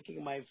ended up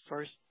making my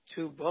first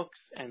 2 books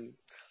and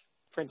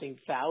printing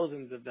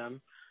thousands of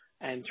them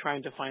and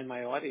trying to find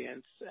my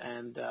audience.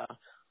 And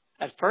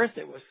at first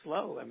it was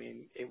slow. I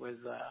mean, it was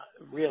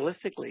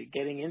realistically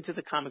getting into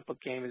the comic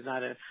book game is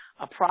not a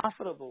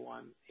profitable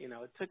one. You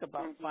know, it took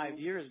about 5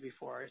 years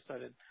before I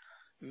started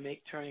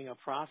turning a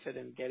profit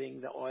and getting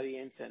the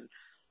audience and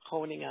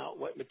honing out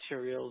what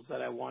materials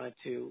that I wanted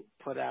to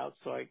put out.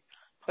 So I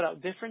put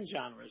out different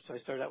genres. So I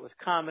started out with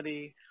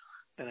comedy.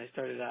 Then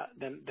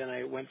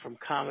I went from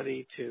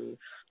comedy to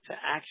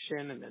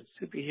action, and then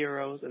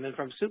superheroes, and then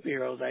from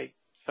superheroes I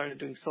started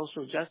doing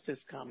social justice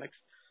comics.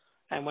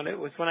 And when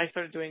I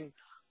started doing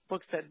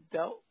books that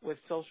dealt with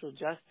social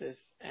justice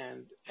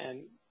and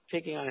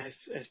taking on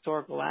a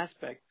historical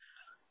aspect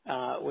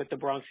with the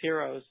Bronx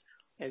Heroes,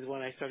 is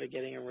when I started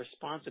getting a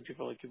response of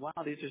people like, wow,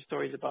 these are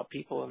stories about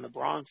people in the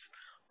Bronx.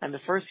 And the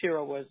first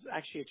hero was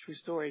actually a true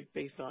story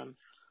based on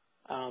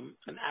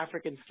an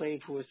African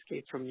slave who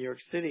escaped from New York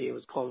City. It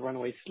was called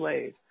Runaway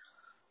Slave.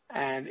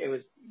 And it was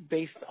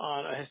based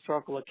on a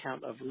historical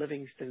account of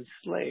Livingston's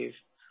slave.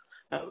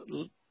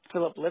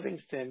 Philip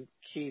Livingston,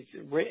 he's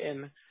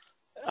written,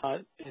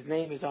 his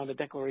name is on the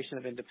Declaration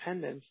of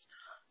Independence,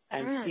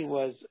 and he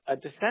was a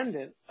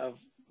descendant of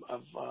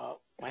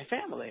my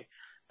family.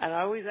 And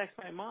I always asked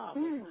my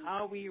mom,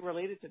 how are we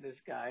related to this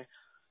guy?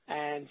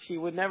 And she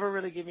would never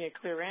really give me a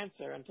clear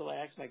answer until I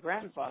asked my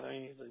grandfather.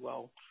 And he's like,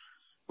 well,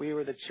 we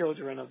were the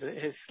children of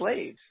his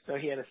slaves. So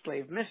he had a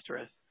slave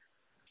mistress.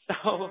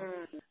 So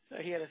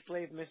he had a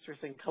slave mistress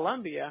in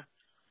Colombia,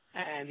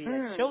 and he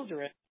had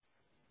children.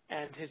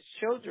 And his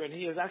children,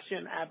 he was actually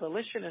an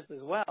abolitionist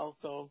as well.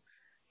 So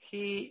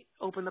he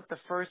opened up the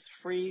first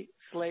free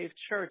slave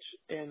church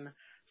in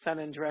San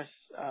Andres,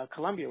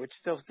 Colombia, which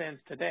still stands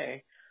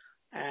today.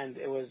 And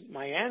it was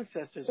my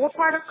ancestors. What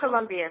part of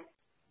Colombia?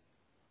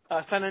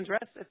 San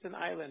Andres. It's an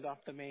island off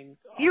the main.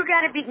 You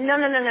got to be no.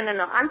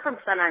 I'm from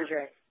San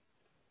Andres.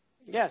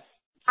 Yes.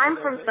 I'm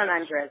from San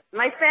Andres.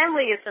 My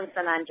family is from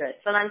San Andres.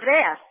 San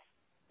Andreas.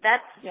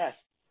 That's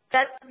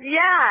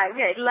La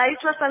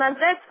Isla San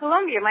Andres,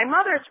 Colombia. My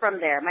mother's from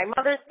there. My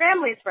mother's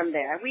family's from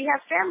there. We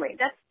have family.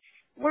 That's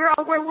where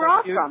we're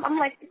all from. I'm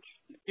like,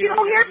 you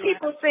don't hear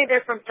people say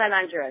they're from San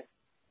Andres.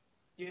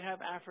 You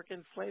have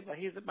African slave.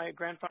 My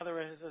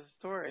grandfather is a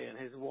historian.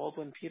 His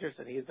Waldwin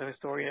Peterson. He's the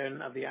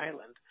historian of the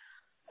island,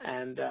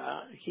 and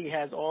he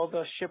has all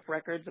the ship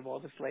records of all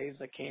the slaves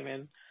that came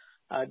in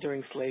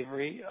during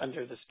slavery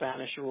under the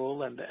Spanish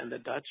rule and the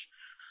Dutch.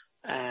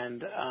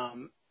 And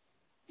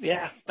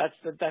that's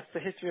the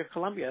history of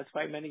Colombia. That's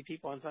why many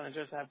people in San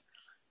Andres have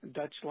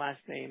Dutch last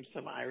names,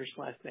 some Irish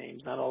last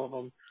names. Not all of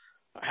them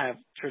have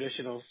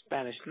traditional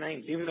Spanish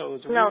names, even though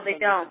it was no, they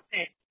don't.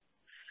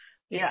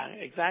 Yeah,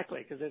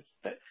 exactly. Because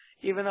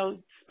even though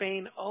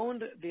Spain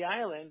owned the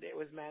island, it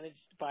was managed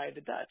by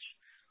the Dutch.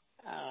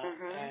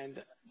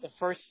 And the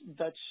first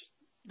Dutch,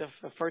 the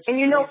first.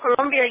 And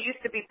Colombia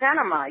used to be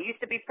Panama. It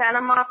used to be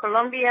Panama,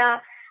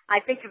 Colombia,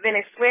 I think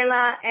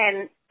Venezuela,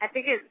 and I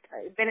think it's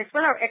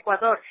Venezuela or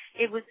Ecuador.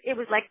 It was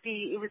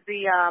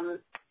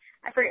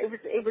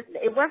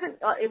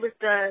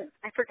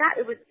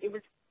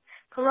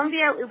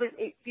Colombia.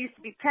 It used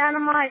to be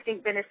Panama, I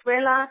think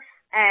Venezuela,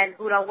 and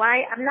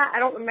Uruguay. I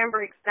don't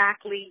remember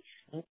exactly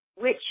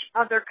which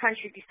other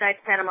country besides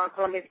Panama and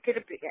Colombia. It could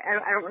have been,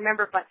 I don't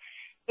remember, but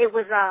it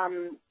was,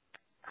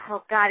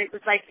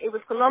 it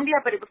was Colombia,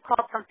 but it was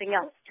called something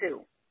else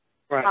too.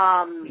 Right.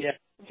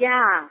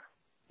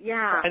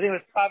 Yeah. I think it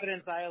was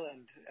Providence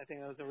Island. I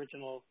think that was the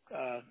original.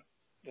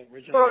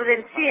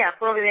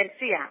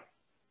 Providencia.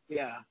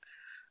 Yeah.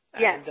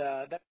 Yes.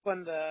 And that's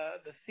when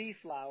the sea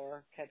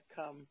flower had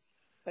come.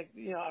 Like,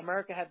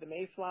 America had the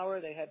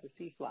Mayflower, they had the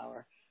sea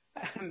flower.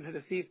 And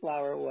the sea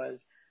flower was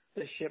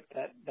the ship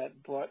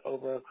that brought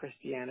over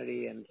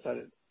Christianity and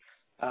started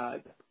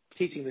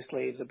teaching the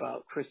slaves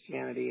about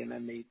Christianity, and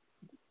then they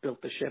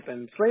built the ship.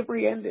 And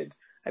slavery ended,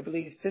 I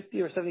believe,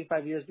 50 or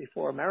 75 years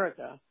before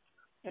America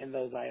in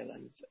those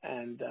islands.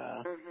 And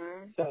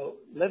so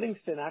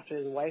Livingston, after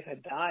his wife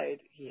had died,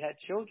 he had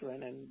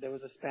children, and there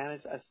was a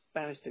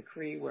Spanish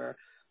decree where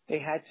they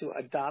had to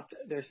adopt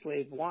their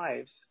slave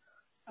wives.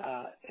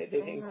 They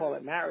didn't call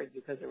it marriage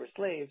because they were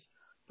slaves,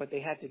 but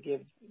they had to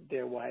give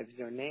their wives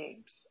their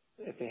names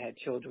if they had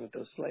children with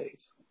those slaves.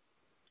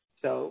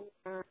 So,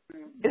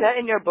 is that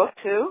in your book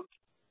too?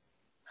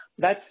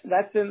 That's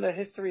in the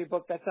history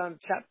book. That's on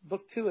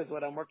book 2 is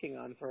what I'm working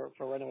on for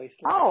Runaway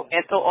Slave. Oh,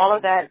 and so all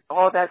of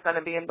that's going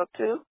to be in book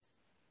 2?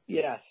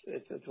 Yes,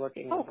 it's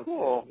working on book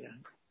cool. 2. Yeah.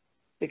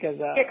 Because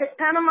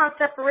Panama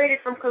separated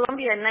from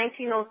Colombia in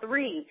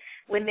 1903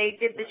 when they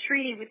did the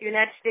treaty with the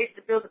United States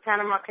to build the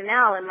Panama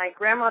Canal, and my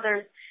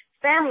grandmother's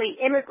family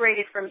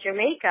immigrated from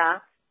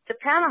Jamaica to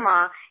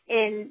Panama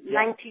in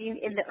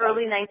the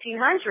early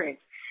 1900s.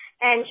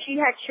 And she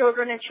had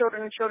children and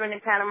children and children in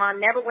Panama,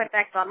 never went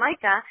back to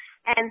Jamaica,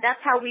 and that's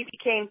how we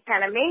became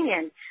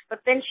Panamanian. But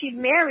then she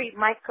married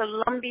my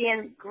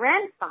Colombian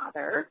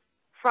grandfather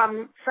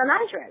from San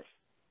Andres.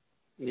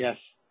 Yes.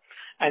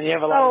 And you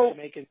have a lot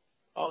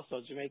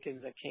of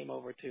Jamaicans that came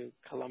over to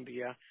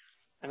Colombia.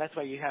 And that's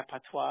why you have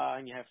patois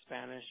and you have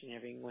Spanish and you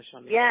have English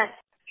on the Yes.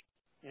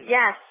 You know.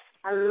 Yes.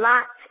 A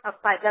lot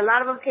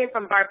of them came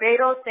from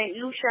Barbados, St.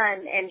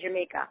 Lucia, and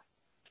Jamaica.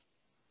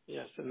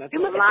 Yes, and that's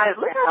look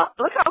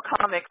how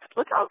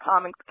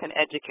comics can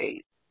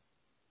educate.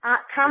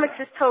 Comics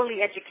is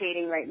totally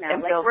educating right now.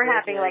 And like we're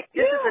having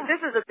this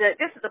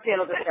is a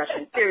panel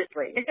discussion.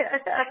 Seriously.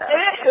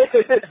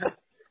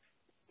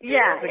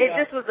 Yeah,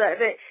 this was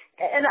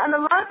and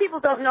a lot of people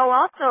don't know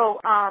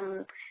also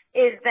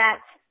is that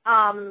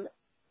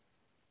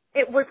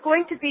it was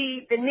going to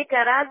be the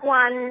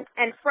Nicaraguan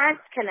and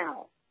France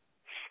Canal,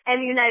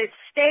 and the United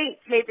States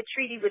made the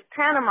treaty with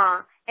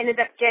Panama, ended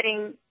up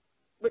getting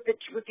with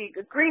the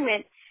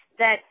agreement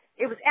that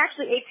it was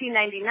actually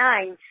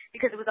 1899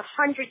 because it was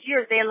 100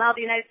 years. They allowed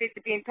the United States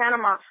to be in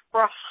Panama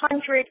for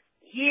 100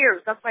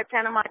 years. That's why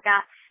Panama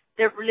got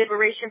their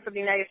liberation from the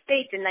United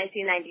States in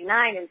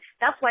 1999, and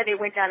that's why they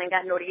went down and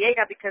got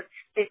Noriega, because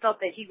they felt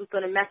that he was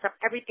going to mess up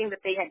everything that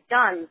they had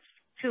done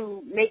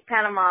to make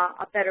Panama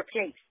a better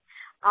place.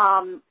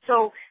 Panama,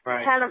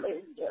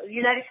 the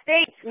United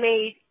States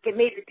made the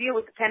deal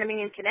with the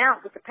Panamanian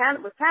Canal, with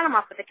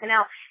Panama for the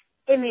canal,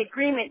 in the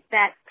agreement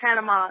that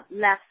Panama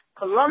left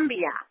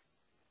Colombia.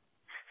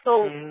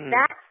 So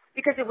that's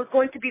because it was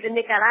going to be the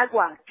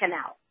Nicaragua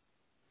Canal,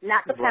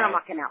 not the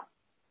Panama Canal.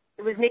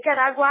 It was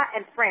Nicaragua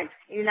and France.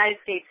 The United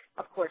States,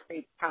 of course,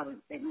 they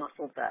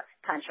muscled the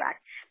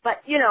contract.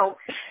 But,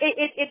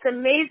 it's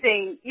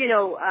amazing,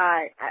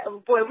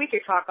 boy, we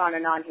could talk on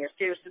and on here.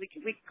 Seriously, we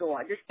could go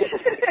on.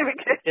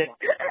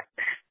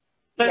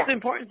 So it's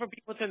important for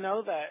people to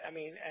know that. I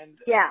mean, and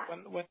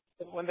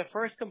when the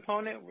first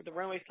component, the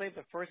runaway slave,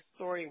 the first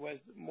story was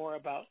more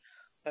about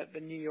the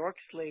New York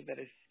slave that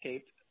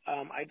escaped.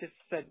 I just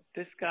said,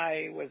 this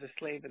guy was a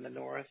slave in the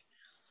North.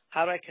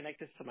 How do I connect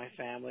this to my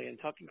family? And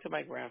talking to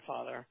my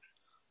grandfather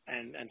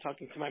and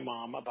talking to my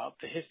mom about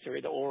the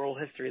history, the oral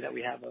history that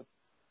we have of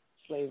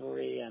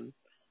slavery and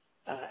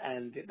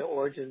the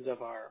origins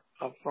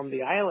from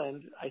the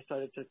island, I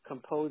started to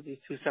compose these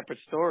two separate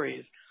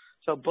stories.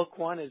 So book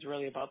one is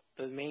really about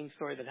the main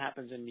story that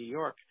happens in New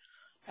York.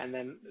 And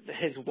then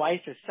his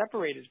wife is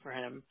separated from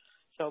him.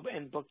 So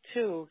in book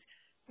two,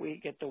 we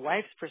get the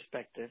wife's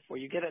perspective, where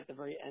you get at the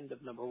very end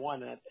of number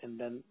one, and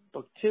then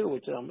book two,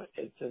 which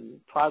it's in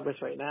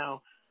progress right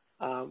now,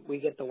 we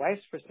get the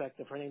wife's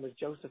perspective. Her name was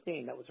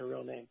Josephine. That was her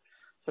real name.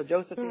 So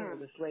Josephine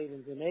was a slave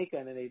in Jamaica,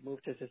 and then they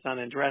moved to San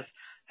Andres.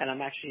 And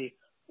I'm actually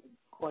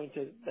going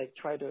to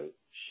try to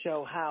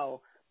show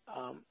how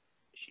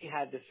she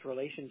had this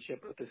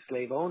relationship with the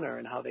slave owner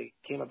and how they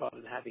came about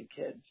in having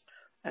kids,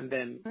 and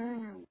then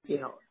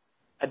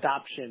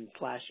adoption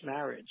 /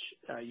 marriage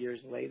years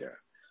later.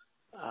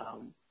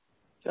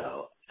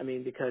 So, I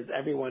mean, because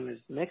everyone is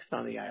mixed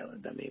on the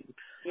island. I mean,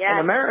 in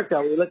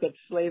America, we look at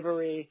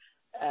slavery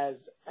and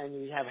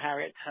we have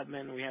Harriet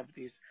Tubman, we have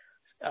these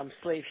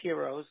slave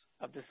heroes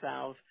of the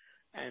South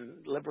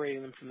and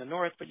liberating them from the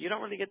North, but you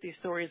don't really get these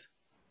stories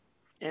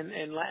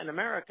in Latin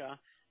America.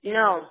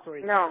 No.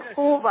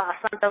 Cuba,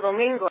 Santo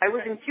Domingo. I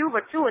was in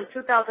Cuba, too, in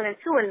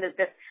 2002, and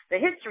the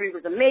history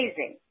was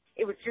amazing.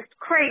 It was just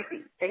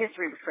crazy. The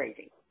history was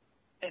crazy.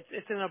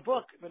 It's in a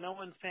book, but no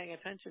one's paying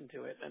attention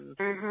to it. And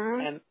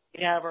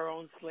we have our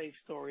own slave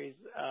stories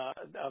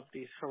of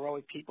these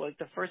heroic people, like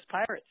the first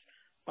pirates.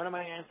 One of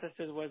my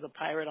ancestors was a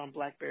pirate on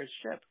Black Bear's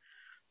ship.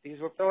 These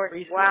were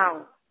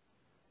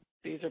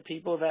These are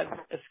people that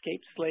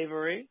escaped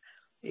slavery,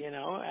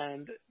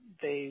 and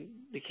they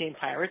became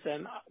pirates.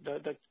 And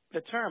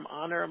the term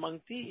honor among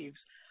thieves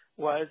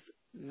was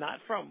not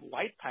from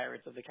white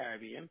pirates of the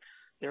Caribbean.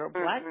 There were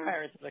black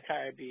pirates of the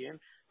Caribbean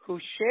who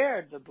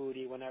shared the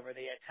booty whenever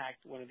they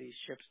attacked one of these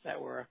ships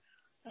that were,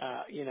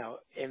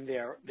 in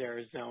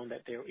their zone,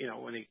 that they,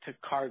 when they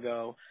took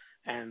cargo,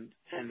 and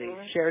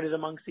they shared it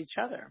amongst each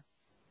other.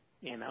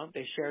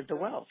 They shared the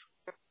wealth.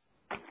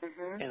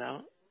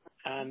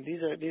 And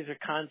these are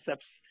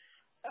concepts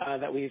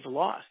that we've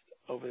lost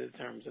over the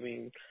terms. I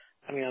mean,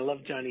 I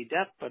love Johnny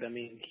Depp, but I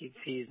mean,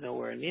 he's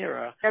nowhere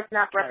near does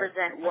not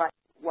represent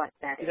what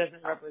that is. He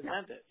doesn't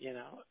represent it.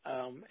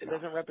 It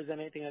doesn't represent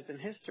anything that's in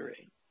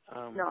history.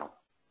 No.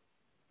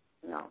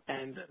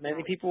 And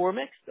many people were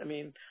mixed. I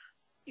mean,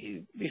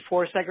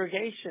 before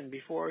segregation,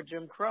 before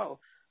Jim Crow,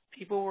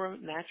 people were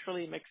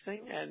naturally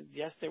mixing, and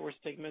yes, there were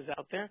stigmas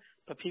out there,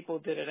 but people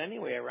did it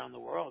anyway around the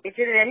world. They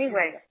did it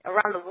anyway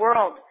around the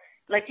world.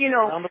 Like,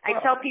 I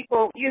tell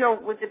people,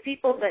 with the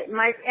people that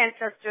my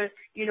ancestors,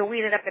 we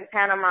ended up in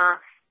Panama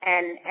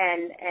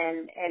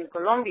and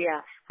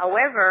Colombia.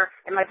 However,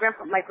 and my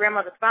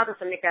grandmother's father's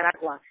from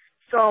Nicaragua.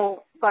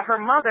 So, but her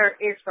mother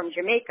is from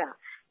Jamaica.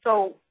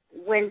 So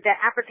when the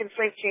African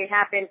slave trade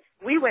happened,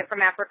 we went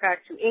from Africa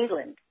to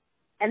England.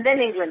 and then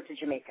England to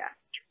Jamaica.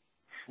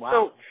 Wow.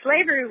 So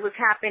slavery was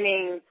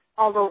happening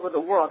all over the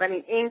world. I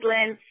mean,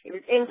 England,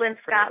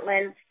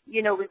 Scotland,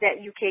 it was that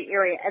UK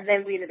area, and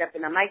then we ended up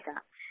in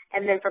Jamaica.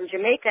 And then from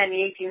Jamaica in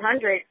the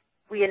 1800s,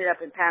 we ended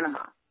up in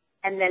Panama.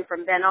 And then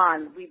from then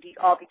on, we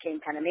all became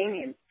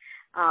Panamanians,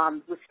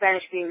 with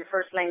Spanish being the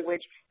first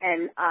language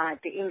and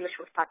the English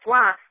was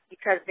patois,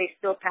 because they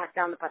still passed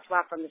down the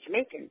patois from the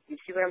Jamaicans. You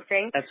see what I'm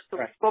saying? That's so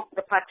correct. We spoke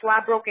the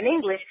patois broken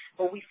English,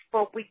 but we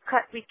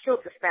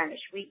killed the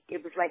Spanish.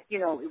 It was like,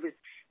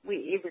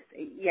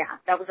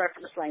 that was our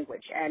first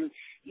language. And,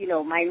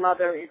 my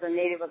mother is a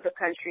native of the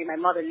country. My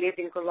mother lived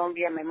in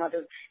Colombia. My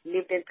mother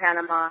lived in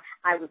Panama.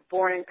 I was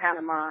born in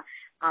Panama.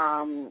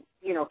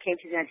 Came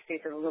to the United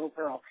States as a little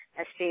girl.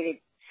 As stated,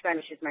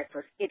 Spanish is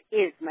it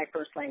is my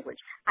first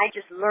language. I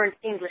just learned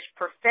English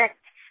perfect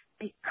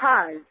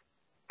because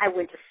I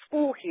went to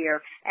school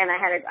here, and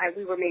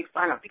we were made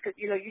fun of because,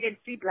 you didn't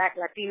see black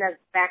Latinas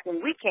back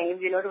when we came.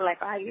 They were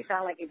like, oh, you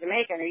sound like a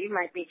Jamaican, or you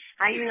might be,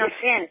 how you know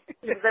Spanish?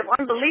 It was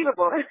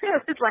unbelievable.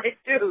 It's like,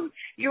 dude,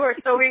 you are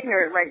so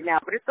ignorant right now,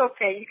 but it's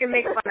okay. You can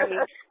make fun of me,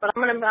 but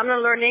I'm gonna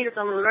learn English.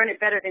 I'm gonna learn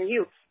it better than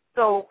you.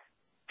 So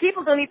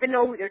people don't even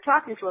know who they're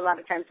talking to a lot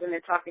of times when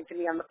they're talking to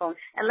me on the phone,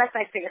 unless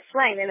I say a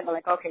slang. Then they're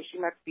like, okay, she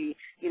must be,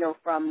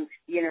 from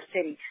the inner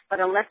city. But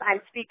unless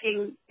I'm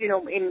speaking,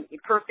 in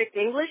perfect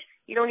English,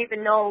 you don't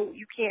even know,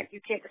 you can't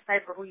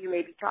decipher who you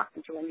may be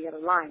talking to on the other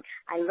line.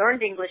 I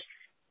learned English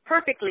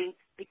perfectly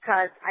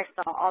because I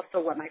saw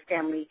also what my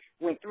family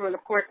went through. And,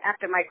 of course,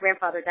 after my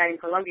grandfather died in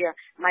Colombia,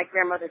 my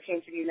grandmother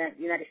came to the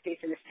United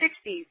States in the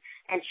 60s,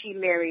 and she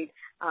married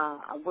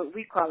what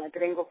we call a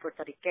gringo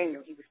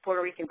puertorriqueño. He was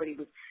Puerto Rican, but he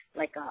was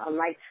like a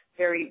light,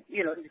 very,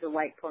 he was a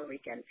white Puerto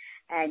Rican.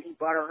 And he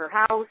brought her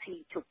house.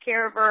 He took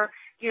care of her,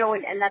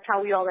 and that's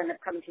how we all ended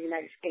up coming to the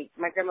United States.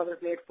 My grandmother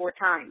was married 4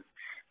 times.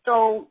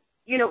 So,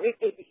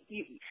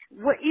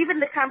 even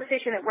the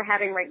conversation that we're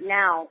having right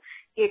now,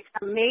 it's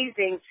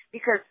amazing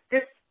because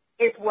this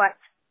is what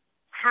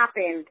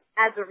happened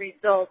as a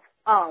result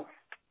of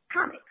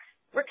comics.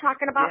 We're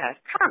talking about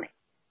comics.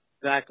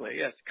 Exactly,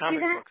 yes.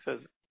 Comic books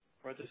is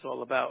what it's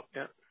all about,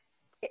 yeah.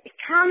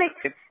 Comics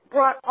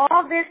brought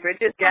all this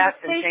Bridges gaps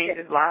and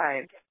changes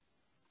lives.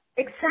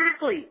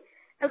 Exactly.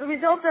 As a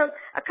result of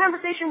a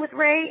conversation with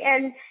Ray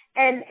and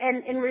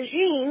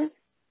Regine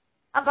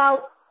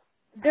about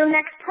their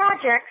next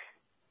projects,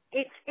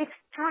 it's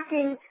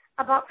talking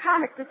about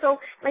comics. And so,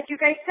 like you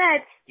guys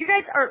said, you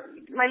guys are,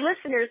 my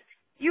listeners,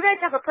 you guys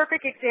have a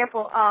perfect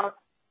example of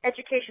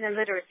education and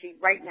literacy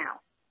right now.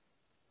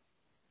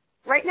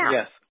 Right now.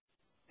 Yes.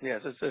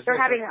 Yes. It's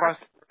having across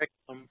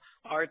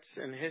arts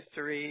and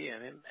history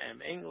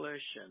and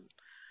English and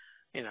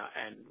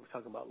we're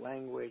talking about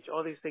language.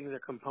 All these things are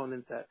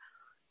components that,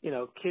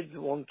 kids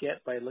won't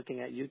get by looking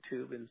at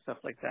YouTube and stuff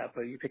like that.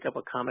 But you pick up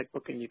a comic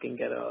book and you can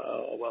get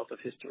a wealth of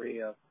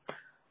history of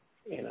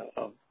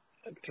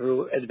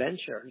through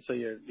adventure. So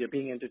you're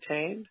being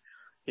entertained,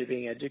 you're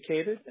being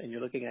educated, and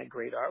you're looking at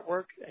great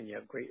artwork, and you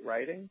have great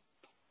writing.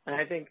 And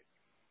I think,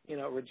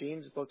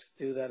 Regine's books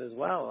do that as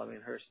well. I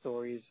mean, her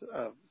stories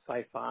of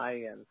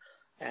sci-fi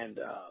and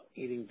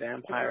eating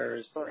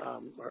vampires,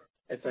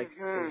 it's like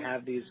they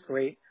have these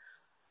great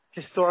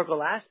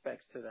historical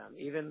aspects to them.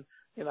 Even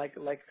like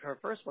her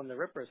first one, The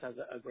Rippers, has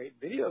a great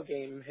video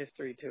game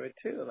history to it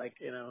too.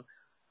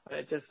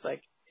 It just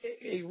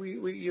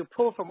you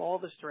pull from all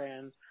the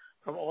strands,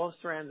 from all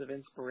strands of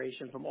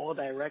inspiration, from all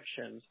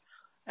directions,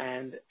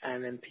 and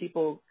then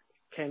people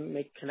can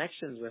make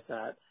connections with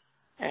that.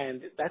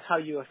 And that's how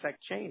you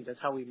affect change. That's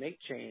how we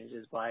make change,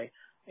 is by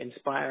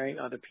inspiring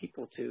other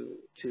people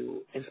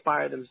to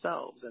inspire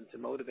themselves and to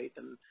motivate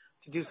them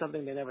to do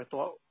something they never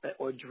thought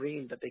or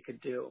dreamed that they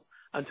could do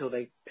until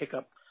they pick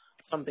up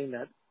something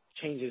that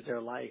changes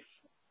their life.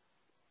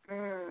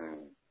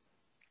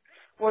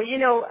 Well,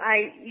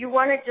 you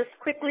want to just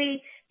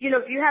quickly,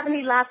 if you have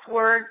any last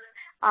words,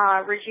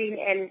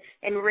 Regine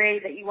and Ray,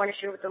 that you want to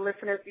share with the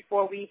listeners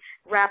before we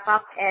wrap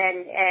up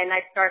and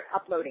I start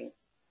uploading.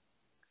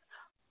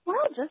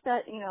 Well, just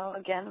that,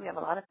 again, we have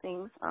a lot of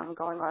things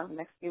going on in the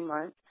next few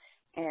months,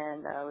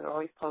 and we're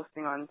always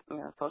posting on,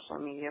 social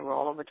media. We're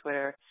all over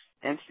Twitter,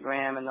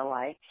 Instagram, and the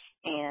like.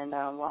 And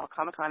while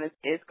Comic-Con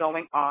is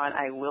going on,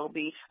 I will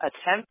be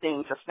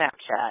attempting to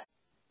Snapchat.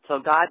 So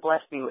God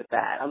bless me with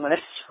that. I'm going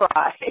to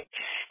try to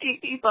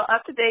keep people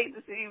up to date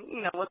to see,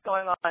 what's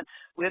going on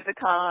with the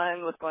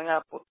con, what's going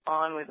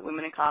on with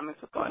Women in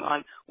Comics, what's going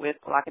on with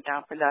Lock It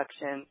Down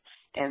Productions,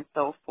 and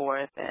so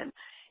forth. And,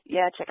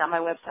 yeah, check out my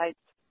website,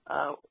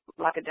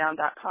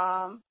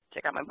 lockitdown.com.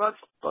 Check out my books,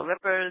 The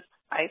Rippers,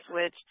 Ice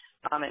Witch,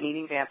 and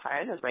Eating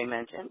Vampires, as Ray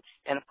mentioned.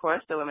 And, of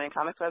course, the Women in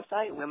Comics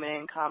website,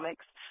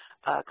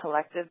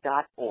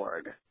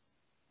 womenincomicscollective.org.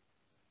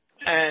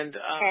 And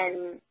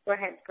go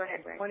ahead,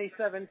 Ray.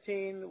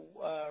 2017,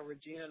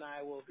 Regine and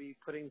I will be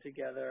putting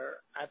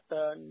together at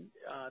the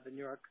New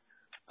York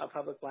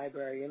Public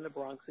Library in the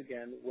Bronx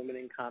again, Women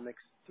in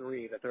Comics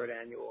 3, the 3rd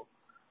annual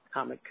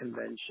comic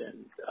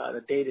convention.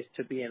 The date is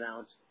to be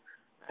announced.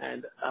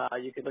 And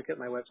you can look at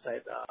my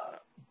website,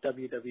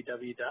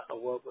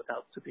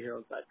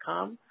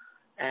 www.aworldwithoutsuperheroes.com.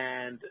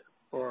 And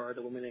for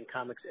the Women in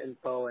Comics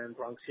info and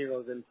Bronx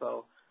Heroes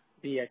info,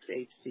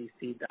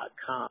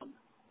 bxhcc.com.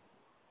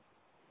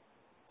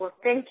 Well,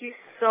 thank you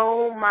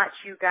so much,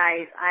 you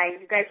guys.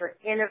 You guys are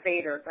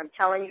innovators. I'm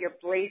telling you, you're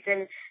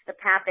blazing the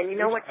path. And you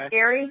know what's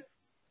scary?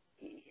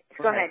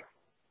 Go ahead.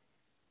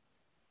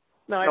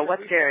 No,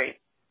 what's scary?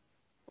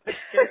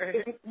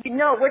 You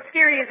know, what's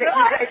scary is that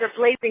you guys are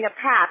blazing a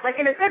path, like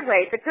in a good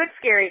way. It's a good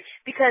scary,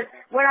 because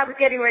what I was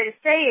getting ready to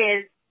say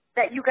is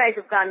that you guys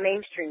have gone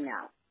mainstream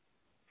now.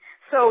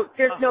 So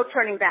there's no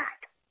turning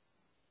back.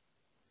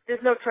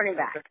 There's no turning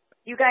back.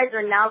 You guys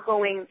are now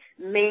going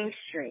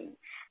mainstream,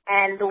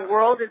 and the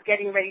world is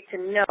getting ready to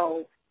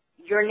know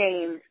your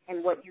names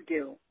and what you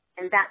do.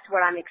 And that's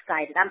what I'm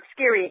excited. I'm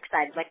scary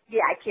excited. Like,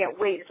 yeah, I can't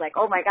wait. It's like,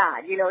 oh my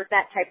God, you know, it's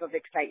that type of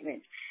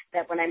excitement.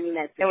 That when I mean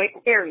that, it's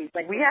scary.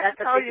 Like, we have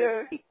to tell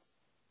your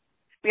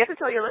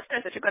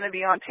listeners that you're going to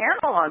be on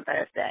panel on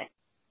Thursday.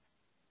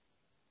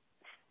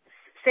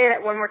 Say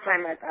that one more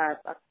time.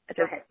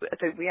 Go ahead.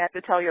 We have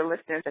to tell your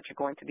listeners that you're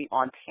going to be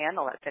on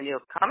panel at San Diego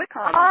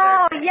Comic-Con.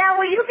 Oh, yeah,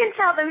 well, you can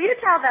tell them. You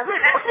tell them.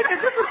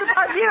 Because this is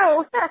about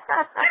you.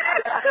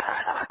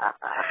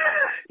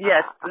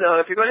 Yes, so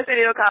if you're going to San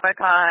Diego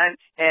Comic-Con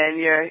and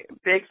you're a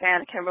big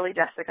fan of Kimberly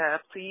Jesika,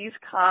 please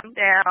come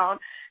down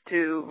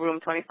to room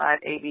 25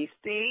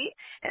 ABC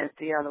and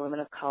see our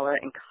Women of Color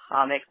in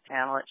Comics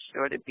panel. It's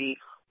sure to be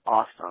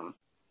awesome.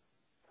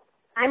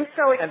 I'm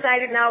so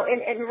excited now.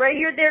 And Ray,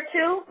 you're there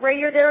too? Ray,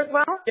 you're there as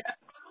well?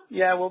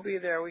 Yeah, we'll be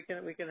there. We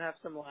can have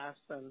some laughs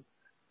and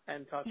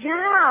talk. Yeah,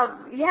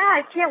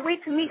 I can't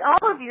wait to meet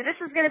all of you. This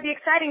is going to be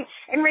exciting.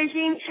 And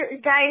Regine,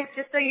 guys,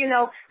 just so you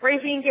know,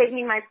 Regine gave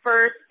me my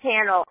first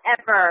panel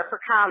ever for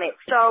comics.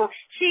 So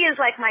she is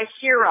like my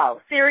shiro.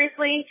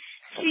 Seriously,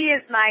 she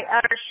is my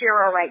utter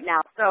shiro right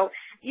now. So,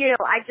 you know,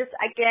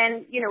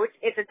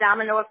 it's a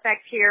domino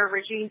effect here.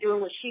 Regine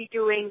doing what she's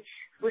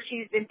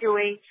been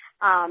doing.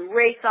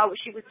 Ray saw what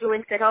she was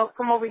doing, said, oh,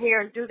 come over here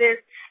and do this.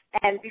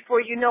 And before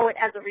you know it,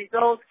 as a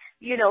result,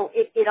 you know,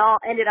 it all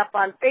ended up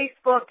on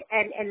Facebook,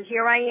 and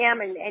here I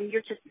am, and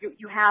you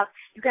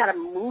got a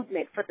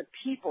movement for the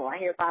people. I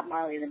hear Bob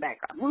Marley in the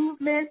background.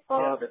 Movement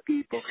for the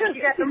people.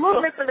 You got the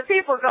movement for the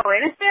people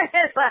going.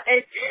 It's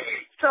like,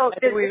 so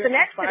it's an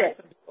exodus.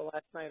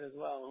 Last night as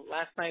well.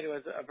 Last night it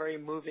was a very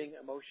moving,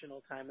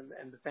 emotional time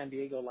in the San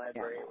Diego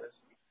Library. It was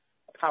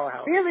a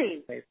powerhouse.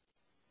 Really? Yeah.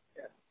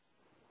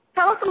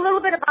 Tell us a little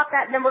bit about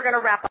that, and then we're going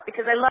to wrap up,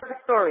 because I love the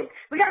story.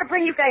 We got to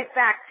bring you guys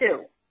back,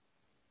 too.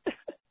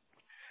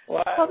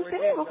 Well, the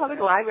San Diego Public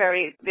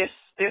Library, they're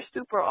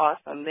super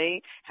awesome.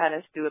 They had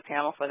us do a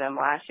panel for them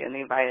last year, and they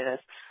invited us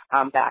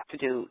back to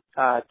do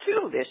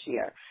two this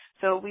year.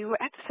 So we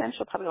were at the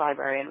Central Public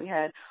Library, and we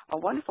had a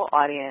wonderful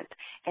audience,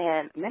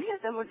 and many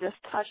of them were just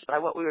touched by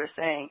what we were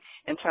saying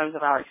in terms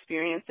of our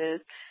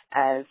experiences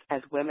as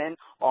women,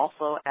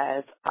 also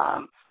as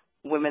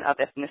women of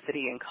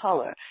ethnicity and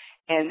color.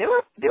 And there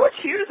were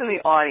tears in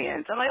the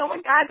audience. I'm like, oh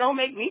my God, don't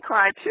make me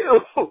cry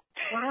too. Wow.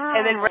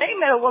 And then Ray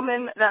met a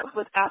woman that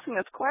was asking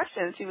us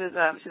questions. She's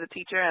a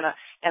teacher and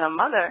a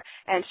mother,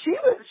 and she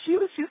was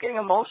getting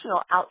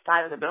emotional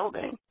outside of the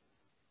building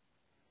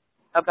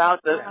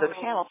about the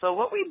panel. So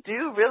what we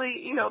do really,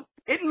 you know,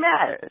 it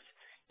matters.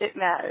 It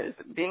matters.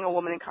 Being a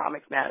woman in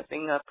comics matters.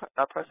 Being a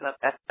person of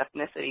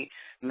ethnicity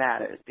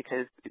matters,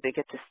 because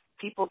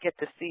people get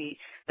to see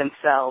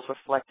themselves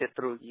reflected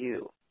through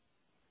you.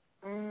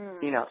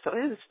 You know, so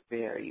it is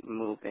very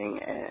moving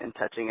and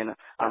touching, and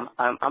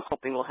I'm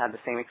hoping we'll have the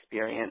same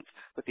experience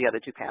with the other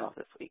two panels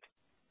this week.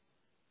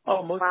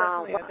 Oh, most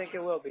definitely. I think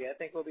it will be. I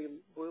think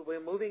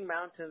we're moving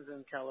mountains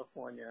in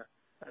California.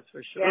 That's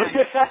for sure.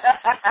 Yes,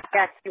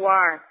 yes, you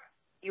are.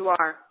 You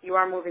are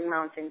moving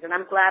mountains, and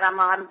I'm glad I'm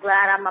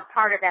a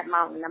part of that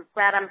mountain. I'm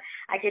glad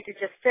I get to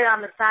just sit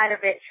on the side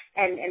of it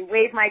and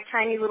wave my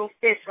tiny little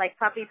fish like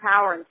puppy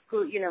power and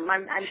scoot. You know,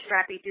 I'm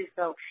Scrappy Doo,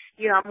 so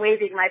you know I'm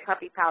waving my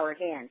puppy power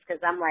hands,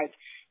 because I'm like,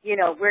 you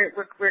know, we're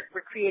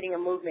creating a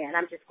movement, and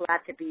I'm just glad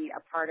to be a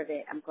part of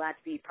it. I'm glad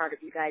to be part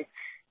of you guys'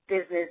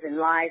 business and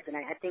lives, and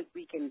I think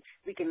we can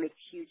make a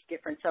huge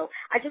difference. So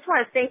I just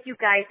want to thank you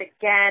guys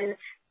again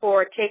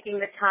for taking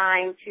the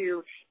time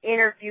to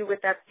interview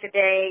with us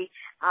today,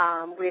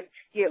 with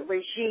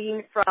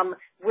Regine from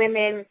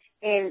Women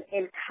in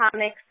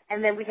Comics,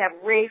 and then we have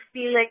Ray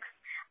Felix.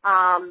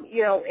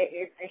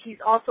 He's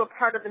also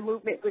part of the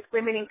movement with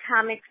Women in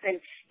Comics, and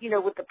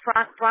with the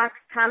Bronx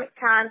Comic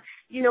Con.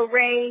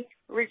 Ray,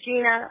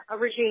 Regine,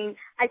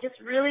 I just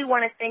really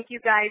want to thank you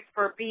guys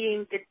for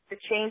being the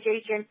change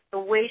agents, the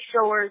way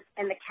showers,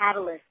 and the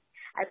catalysts.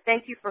 I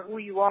thank you for who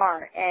you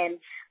are, and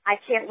I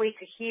can't wait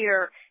to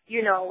hear,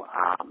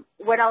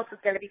 what else is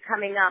going to be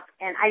coming up.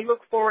 And I look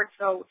forward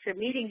to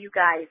meeting you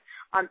guys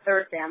on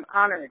Thursday. I'm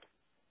honored.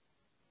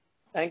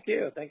 Thank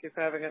you. Thank you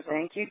for having us on.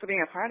 Thank you for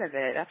being a part of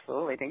it.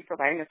 Absolutely. Thanks for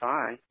inviting us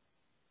on.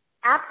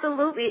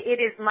 Absolutely, it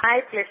is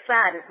my placer.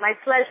 It's my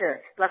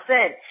pleasure.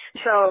 Placer.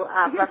 So,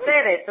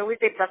 placeres. So we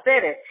say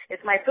placeres.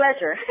 It's my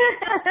pleasure.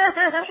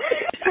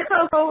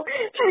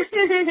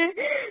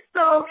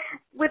 So,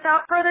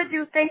 without further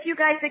ado, thank you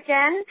guys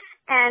again,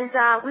 and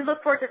we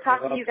look forward to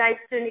talking to you guys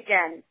soon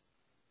again.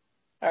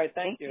 All right,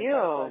 thank you. You.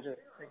 My pleasure.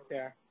 Take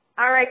care.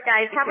 All right,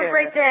 guys. Have a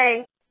great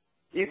day.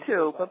 You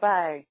too.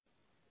 Bye-bye.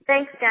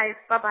 Thanks, guys.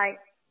 Bye-bye.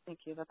 Thank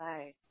you.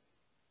 Bye-bye.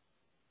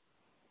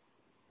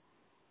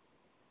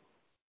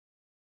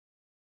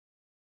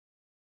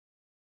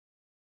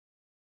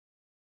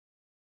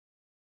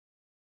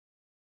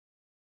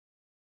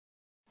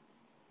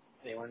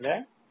 Anyone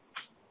there?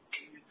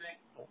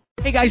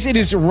 Hey guys, it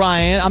is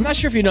Ryan. I'm not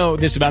sure if you know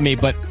this about me,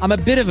 but I'm a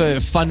bit of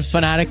a fun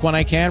fanatic when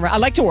I can. I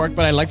like to work,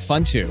 but I like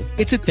fun too.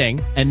 It's a thing.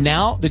 And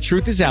now the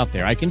truth is out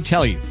there. I can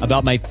tell you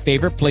about my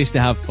favorite place to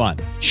have fun.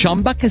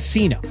 Chumba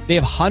Casino. They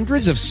have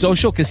hundreds of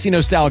social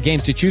casino style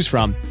games to choose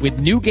from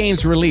with new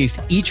games released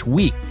each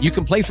week. You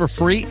can play for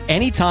free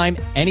anytime,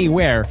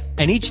 anywhere.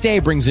 And each day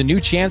brings a new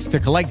chance to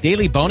collect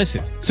daily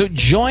bonuses. So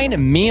join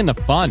me in the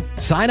fun.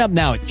 Sign up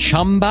now at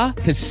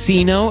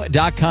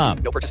ChumbaCasino.com.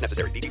 No purchase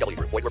necessary. VGW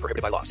Group. Void where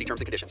prohibited by law. See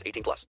terms and conditions. 18+.